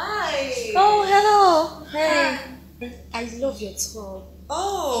 Hi. Oh, hello. Hey. I love your top.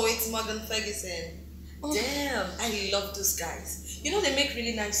 Oh, it's Morgan Ferguson. Oh. Damn, I love those guys. You know they make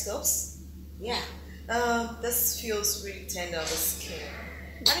really nice tops? Yeah. This feels really tender on the skin.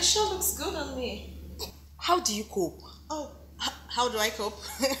 And it sure looks good on me. How do you cope? Oh, how do I cope?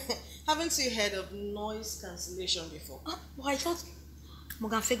 Haven't you heard of noise cancellation before? Well, I thought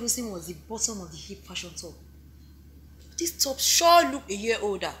Morgan Ferguson was the bottom of the hip fashion top. This top sure look a year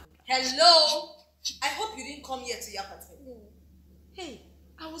older. Hello? I hope you didn't come here to your party. Hey,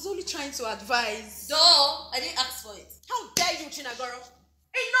 I was only trying to advise. Duh, I didn't ask for it. How dare you, Chinagoro?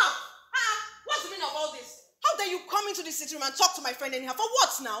 Enough! What's the meaning of all this? How dare you come into this sitting room and talk to my friend anyhow? For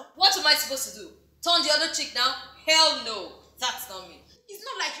what now? What am I supposed to do? Turn the other cheek now? Hell no. That's not me. It's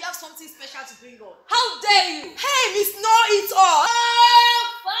not like you have something special to bring up. How dare you? Hey, Miss Know It All! Oh,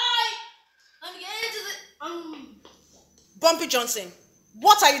 fine. I'm getting to the... Bumpy Johnson,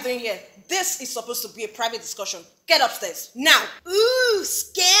 what are you doing here? This is supposed to be a private discussion. Get upstairs, now. Ooh,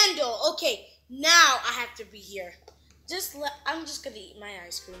 scandal. Okay, now I have to be here. I'm just gonna eat my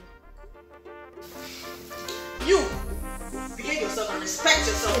ice cream. You, behave yourself and respect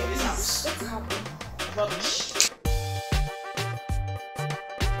yourself in this house. What's happening? Rubbish.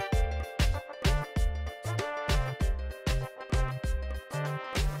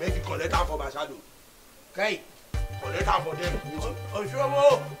 Make you collect out for my shadow. Okay? Collect out for them.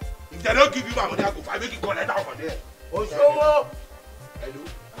 Oshowo! If they don't give you my money, I go find. Make you collect out for them. Oshowo! Hello?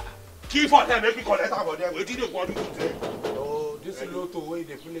 Keep for them, make you collect out for them. Wait till they want to do them. Oh, this is lotto way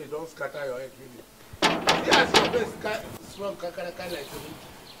they play. Don't scatter your head, really. Yes, your best strong kakaraka like me.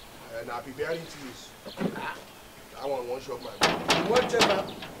 And I'll be bearing tears. I want one shot, man. You want cheddar?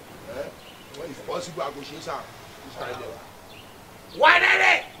 If possible, I go chase her. This time there. Why not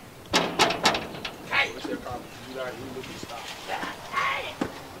it? Hey!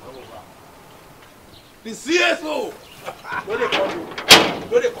 The CSO. No, they call you.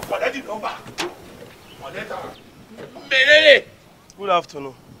 No, they call the number. Merele. Good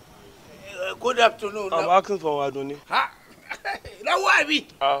afternoon. Good afternoon. I'm asking for Adoni. Now why me?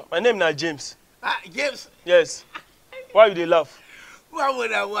 My name is James. James. Yes. Why you dey laugh? Why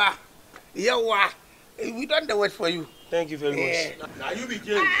would I wa? Yeah, wa. We done the work for you. Thank you very much. Now you be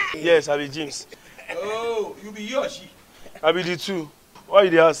James. Yes, I be James. Oh, you be Yoshi. I be the two. Why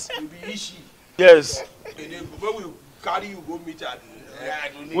you dey ask? You be Ishi. Yes. And then when we carry you go meet her.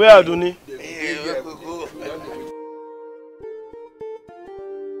 Where Adoni?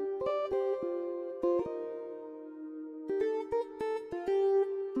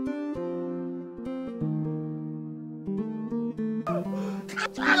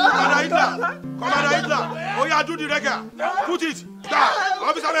 Commander Hitler. Oh yeah, do the reggae. Put it down.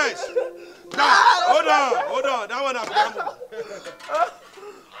 Officer Mess. Down. Hold on. That one has come.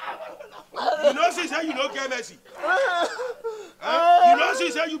 You know, she said you don't get mercy. You know,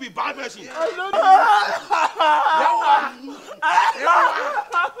 she said you be bad mercy. I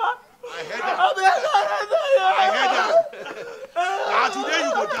heard that. Now today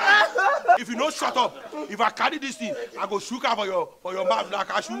you go die. If you don't shut up, if I carry this thing, I go shoot her for your mouth like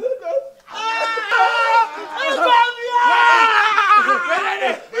a shoe.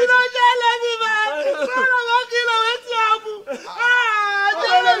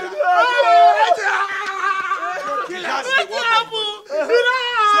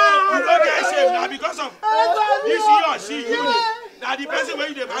 Because of this he or she unit, now the person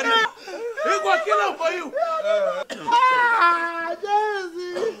when you marry, he go kill him for you.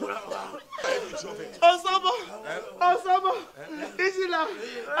 Osama, Isila,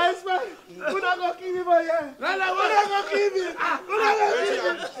 I swear, we're not gonna kill me for you. We're not gonna kill me. We're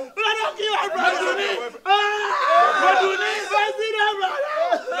not gonna kill my brother.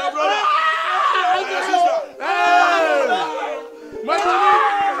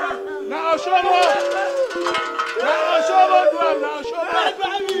 Now show me.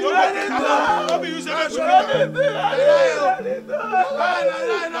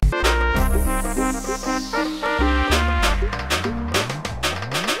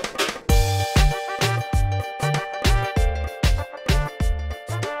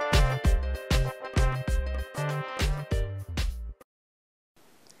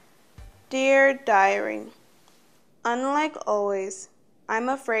 Dear Diary, unlike always, I'm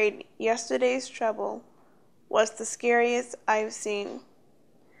afraid yesterday's trouble was the scariest I've seen.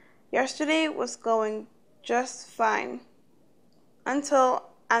 Yesterday was going just fine until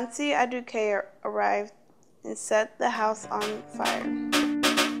Auntie Aduke arrived and set the house on fire.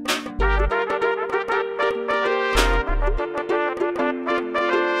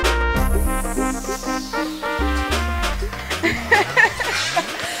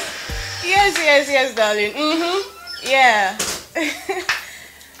 Yes, darling. Yeah.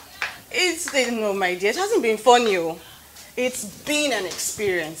 No, my dear, it hasn't been fun, you. It's been an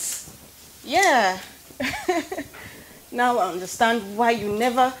experience. Yeah. Now I understand why you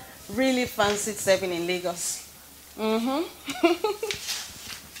never really fancied serving in Lagos.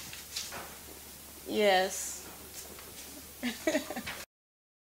 Yes.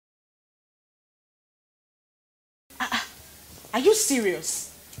 Are you serious?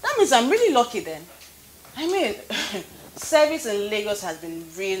 That means I'm really lucky then. I mean, service in Lagos has been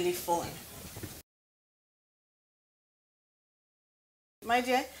really fun. My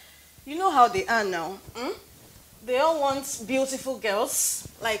dear, you know how they are now. They all want beautiful girls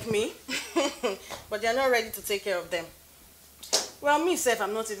like me, but they're not ready to take care of them. Well, myself,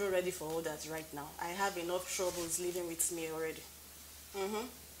 I'm not even ready for all that right now. I have enough troubles living with me already.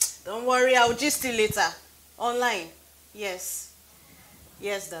 Don't worry, I'll gist you later. Online. Yes.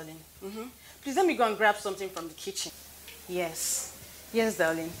 Yes, darling. Please let me go and grab something from the kitchen. Yes. Yes,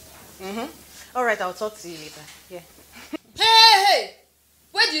 darling. All right, I'll talk to you later. Yeah. Hey!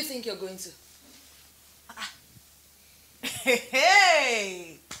 Where do you think you're going to?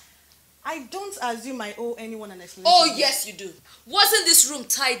 Hey! I don't assume I owe anyone an explanation. Oh, yes, you do. Wasn't this room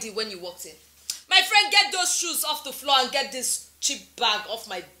tidy when you walked in? My friend, get those shoes off the floor and get this cheap bag off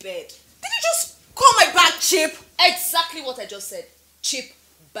my bed. Did you just call my bag cheap? Exactly what I just said. Cheap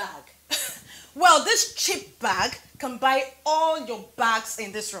bag. Well, this cheap bag can buy all your bags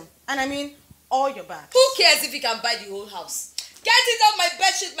in this room. And I mean, all your bags. Who cares if you can buy the whole house? Get it off my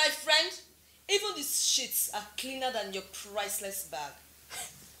bed sheet, my friend. Even these sheets are cleaner than your priceless bag.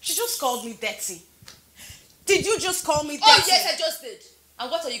 She just called me dirty. Did you just call me dirty? Oh, yes, I just did. And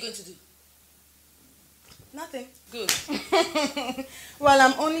what are you going to do? Nothing. Good. Well,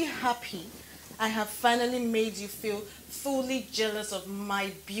 I'm only happy I have finally made you feel fully jealous of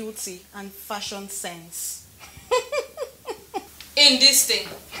my beauty and fashion sense. In this thing.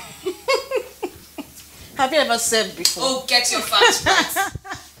 Have you ever served before? Oh, get your facts right.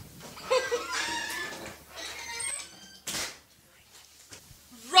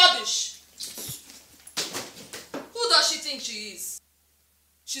 Rubbish. Who does she think she is?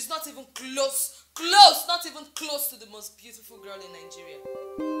 She's not even not even close to the most beautiful girl in Nigeria.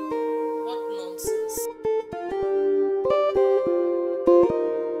 What nonsense.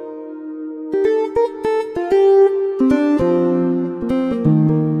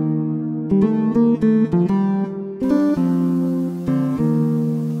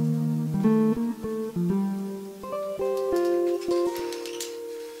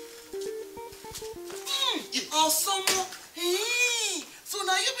 So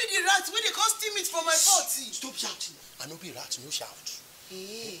now you be the rat when they come steal meat from my pot. Stop shouting. I no be rat, no shout.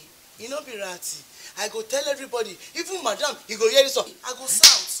 Hey, you no be ratty. I go tell everybody, even madam, he go hear this one. I go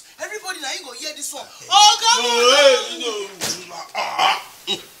shout. Everybody now you go hear this one. Oh, come on!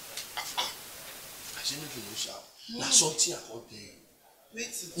 I say no be no shout. Na something I come tell you.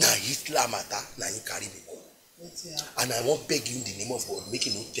 Na Hitler matter, na him carry me come. And I won't beg you in the name of God, make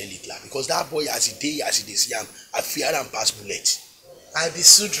him not tell Hitler. Because that boy, as he dey see him, I fear and pass bullet. I be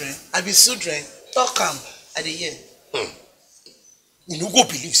sudren. Talk am, I dey hear. You no go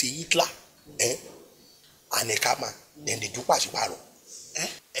believe say Hitler, and Ekama, then they do Pashibaro.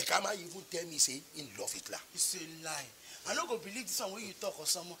 Ekama even tell me say he love Hitler. It's a lie. I no go believe this one when you talk or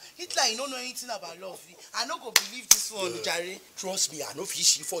someone. Hitler, you don't know anything about love. I no go believe this one, Jare. Trust me, I no fit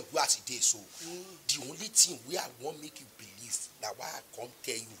see for you as it is so. The only thing we I want make you believe na why I come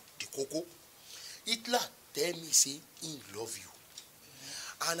tell you the cocoa. Hitler tell me say he love you.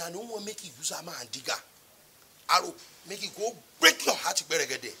 And I no want make you use a man and digger. Arrow, make it go break your heart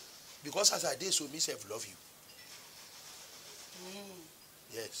because as I did so myself love you.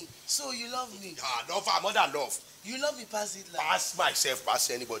 Yes. So you love me? Love her, more than love. You love me past Hitler? Pass myself, pass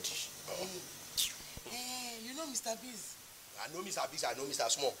anybody. You know Mr. Biz? I know Mr. Biz, I know Mr.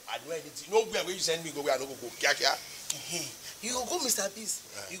 Small. I know anything. Nowhere where you send me go where I no go. Kia. You go Mr. Biz.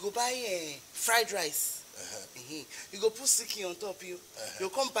 You go buy fried rice. You go put sticky on top. You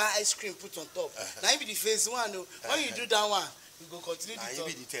come buy ice cream put on top. Now you be the first one. When you do that one, you go continue the talk. Now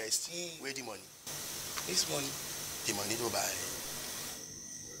you be the test. Where the money? This money. The money to buy.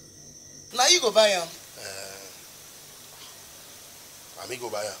 Now you go buy am. I may go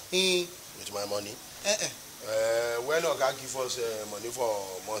buy am. With my money. When Oga give us money for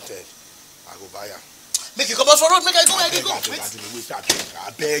month, I go buy am. Make it come out for road. Make I go.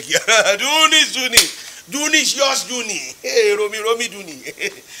 I beg you. Duni, yours Duni. Hey, Romi Duni.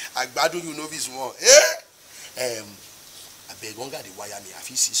 Agbado, you know this one. I beg Onga the wire me. I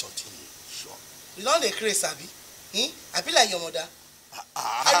feel see something. Sure. You know the craze, Abi? I feel like your mother.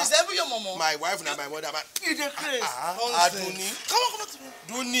 I resemble your mama. My wife and my mother. You the craze. Duni. Come on to me.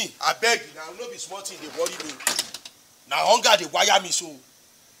 Duni, I beg you now. No be small thing they worry me. Now Onga the wire me so.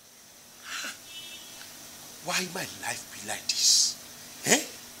 Why my life be like this?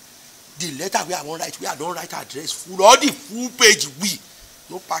 The letter where I won't write, where I don't write address, full all the full page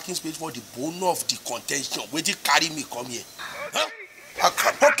no parking space for the bone of the contention. Where they carry me come here?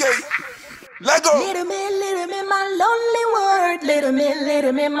 Okay, let go. Little me, my lonely world.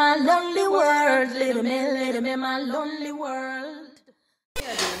 Little me, my lonely world. Little me, my lonely world.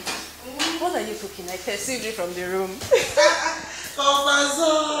 What are you cooking? I perceived you from the room.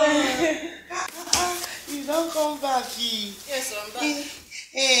 You don't come back. Yes, I'm back.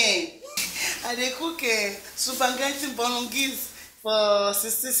 I dey cook spaghetti bolognese for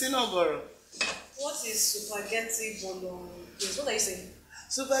Sister Sinogoro. What is spaghetti bolognese? What are you saying?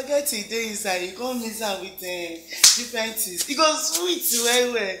 Spaghetti dey inside. You come mix am with different things. It goes sweet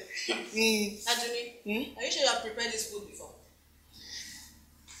well. Aduni, are you sure you have prepared this food before?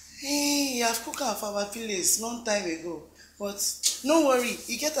 You have cooked am for our village long time ago. But no worry,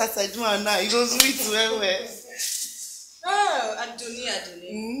 you get as I do am now. It goes sweet well. Oh, Aduni,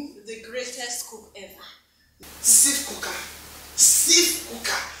 the greatest cook ever. Safe cooker.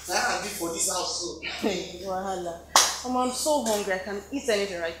 That I be for this house so. Wahala. I'm so hungry. I can eat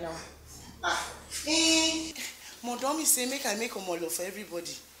anything right now. Modomi say make I make omolo for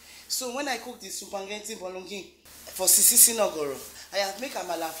everybody. So when I cook the spaghetti bolognese for Sisi Sinogoro, I have make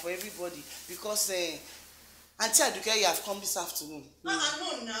amala for everybody because Auntie Aduke, you have come this afternoon. No, now.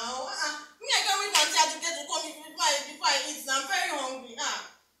 Me, I can't wait for Auntie Aduke to come before I eat. I'm very hungry.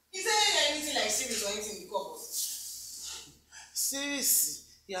 Is there anything like cereals or anything in the cupboard? Seriously,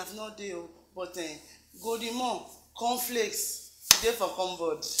 you have no deal. But Golden Mon, cornflakes, today for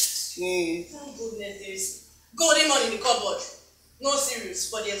cupboard. Thank goodness there's golden money in the cupboard. No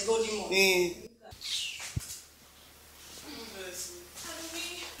serious, but there's golden money.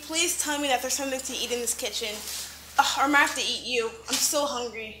 Please tell me that there's something to eat in this kitchen. Or I'm gonna have to eat you. I'm so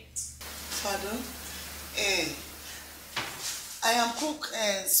hungry. Pardon? I am cook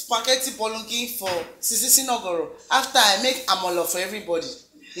spaghetti bologna for Sisi Sinogoro after I make amala for everybody.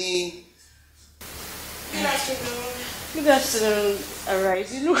 Good afternoon. Good afternoon.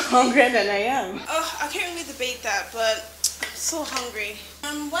 Alright, you look hungrier than I am. Oh, I can't really debate that, but I'm so hungry.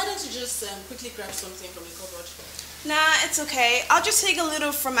 Why don't you just quickly grab something from the cupboard? Nah, it's okay. I'll just take a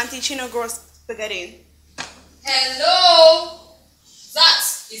little from Auntie Chinogoro's spaghetti. Hello? That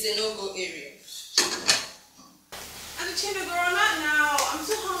is a no-go area. Auntie Chinogoro, not now. I'm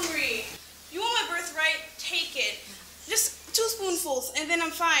so hungry. You want my birthright? Take it. Just 2 spoonfuls and then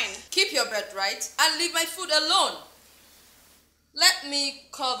I'm fine. Keep your birthright and leave my food alone. Let me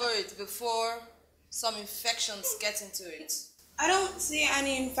cover it before some infections get into it. I don't see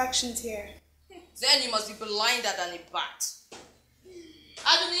any infections here. Then you must be blinder than a bat.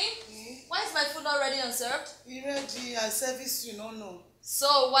 Adoni, why is my food not ready and served? Ready, I service you, no.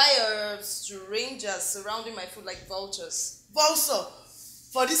 So why are strangers surrounding my food like vultures? Vulture,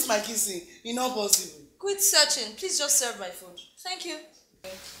 for this my kissing, it's not possible. Quit searching, please just serve my food. Thank you.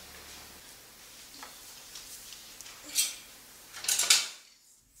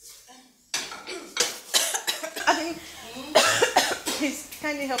 Please,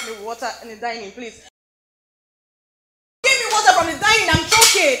 kindly help me with water in the dining, please. Give me water from the dining, I'm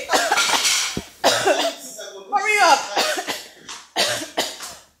choking. Hurry up.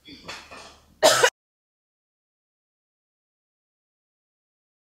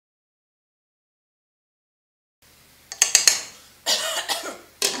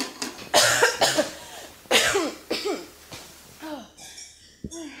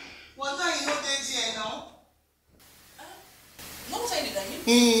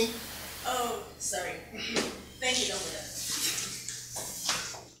 Oh, sorry. Thank you, Doctor.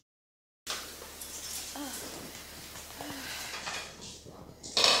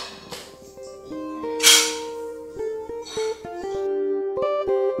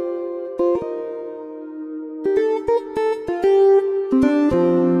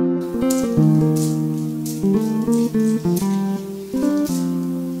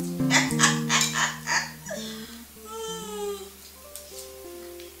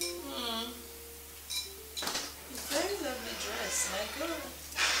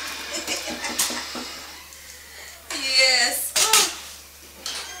 Yes.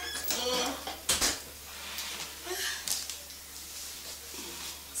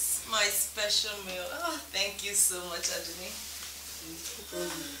 It's my special meal. Oh, thank you so much, Adoni.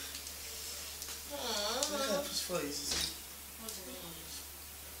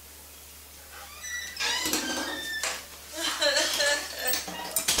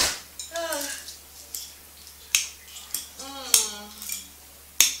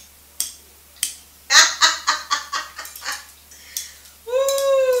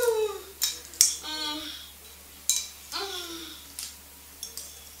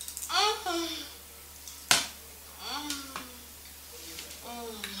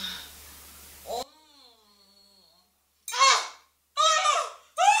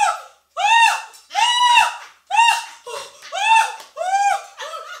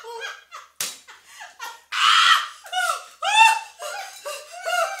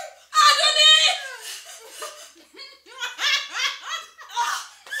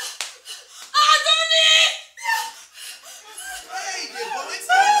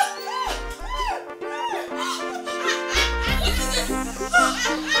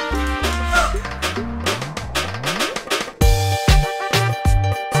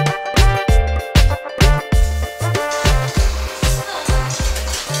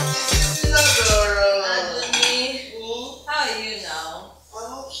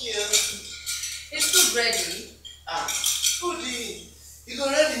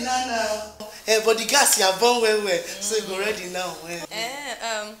 But the gas you have burned well, so you go ready now.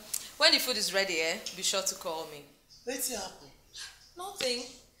 When the food is ready, be sure to call me. What's happen? Nothing.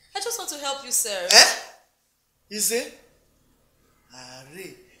 I just want to help you serve. You say?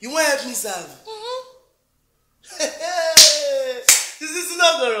 You want to help me serve? This is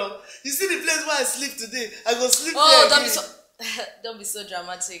not girl. You see the place where I sleep today? I go sleep there. Don't be so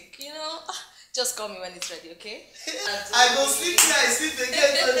dramatic. You know, just call me when it's ready, okay? I go sleep there. I sleep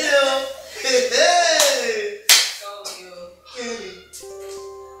again today. Hey. Call you.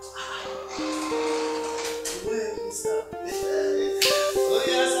 Oh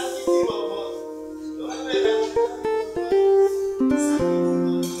yes, I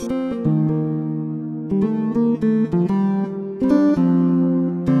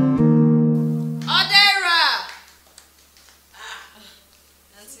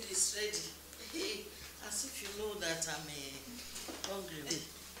food is ready. Hey, as if you know that I'm hungry.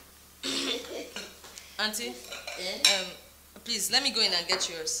 Auntie, please let me go in and get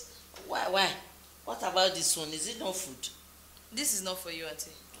yours. Why? What about this one? Is it not food? This is not for you,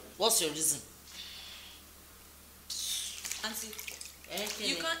 Auntie. What's your reason? Auntie,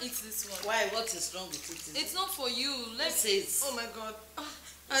 you can't eat this one. Why? What is wrong with it? It's not for you. Let's say. Oh my God,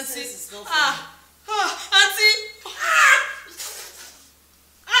 Auntie. It's not for Auntie.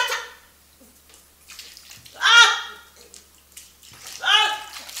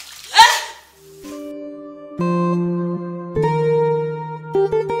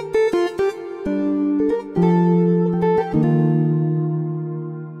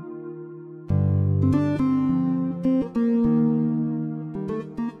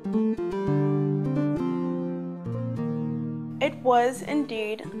 It was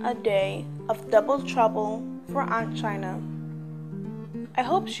indeed a day of double trouble for Aunt China. I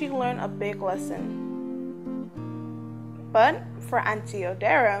hope she learned a big lesson. But for Auntie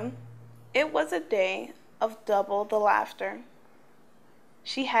Odera, it was a day of double the laughter.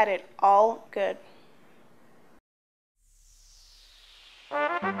 She had it all good.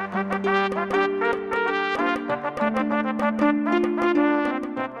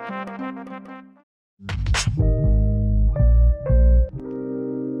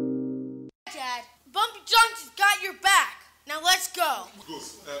 Dad, Bumpy Johnson's got your back. Now let's go.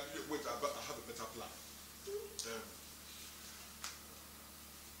 Goes. Wait, I have a better plan.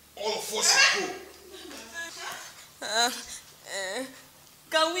 All of us go.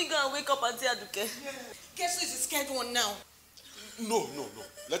 Can we go and wake up Auntie Aduke? Guess who is the scared one now? No.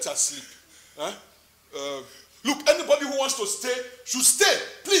 Let her sleep. Huh? Look, anybody who wants to stay should stay.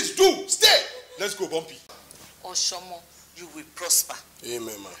 Please do stay. Let's go, Bumpy. Oshomo, you will prosper.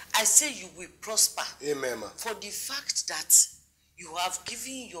 Amen, ma. I say you will prosper. Amen, ma. For the fact that you have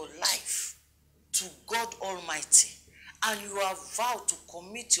given your life to God Almighty and you have vowed to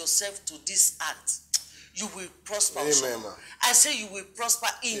commit yourself to this act, you will prosper. Amen, ma. I say you will prosper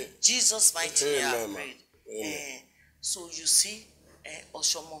in Jesus' mighty name. Amen, ma. Amen. So you see,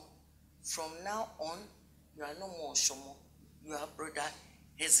 Oshomo, from now on, you are no more Oshomo. You are brother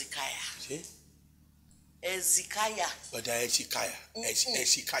Hezekiah. See? Hezekiah. Brother Hezekiah.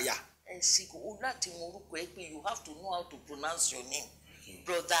 Hezekiah. You have to know how to pronounce your name.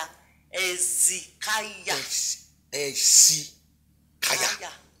 Brother Hezekiah.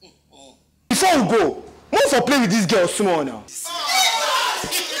 Hezekiah. Before we go, move for play with this girl small now.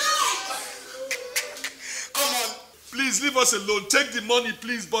 Please leave us alone. Take the money,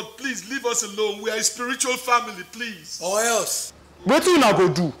 please, but please leave us alone. We are a spiritual family, please. Or else. What you now go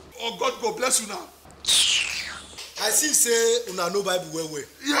do? Oh, God bless you now. I see say una know Bible well.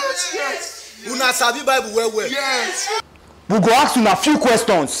 Yes. Una sabi Bible well. Yes. We go ask una few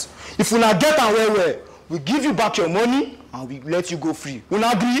questions. If una get am well, we give you back your money and we let you go free.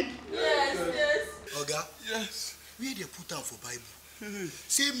 Una agree? Yes. Oga? Yes. Where they put am for Bible?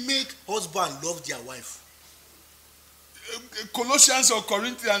 Say make husband love their wife. Colossians or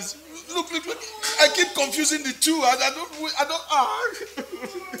Corinthians. Look. I keep confusing the two. I don't.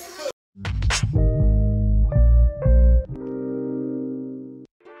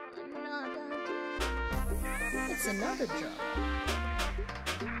 It's another job.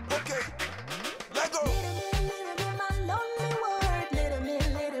 Okay, let go. Little my lonely world. Little me,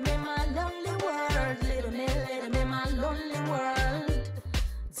 my lonely world. Little me, my lonely world.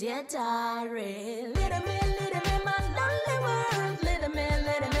 Dear diary. Little me, my lonely world. Little me,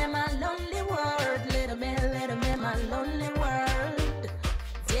 my lonely world. Little me, my lonely world.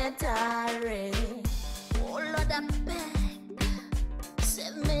 Dear diary. Oh Lord, I beg,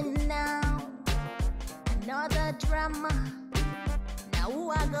 save me now. Another drama. Now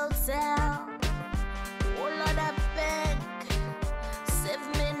who I go tell?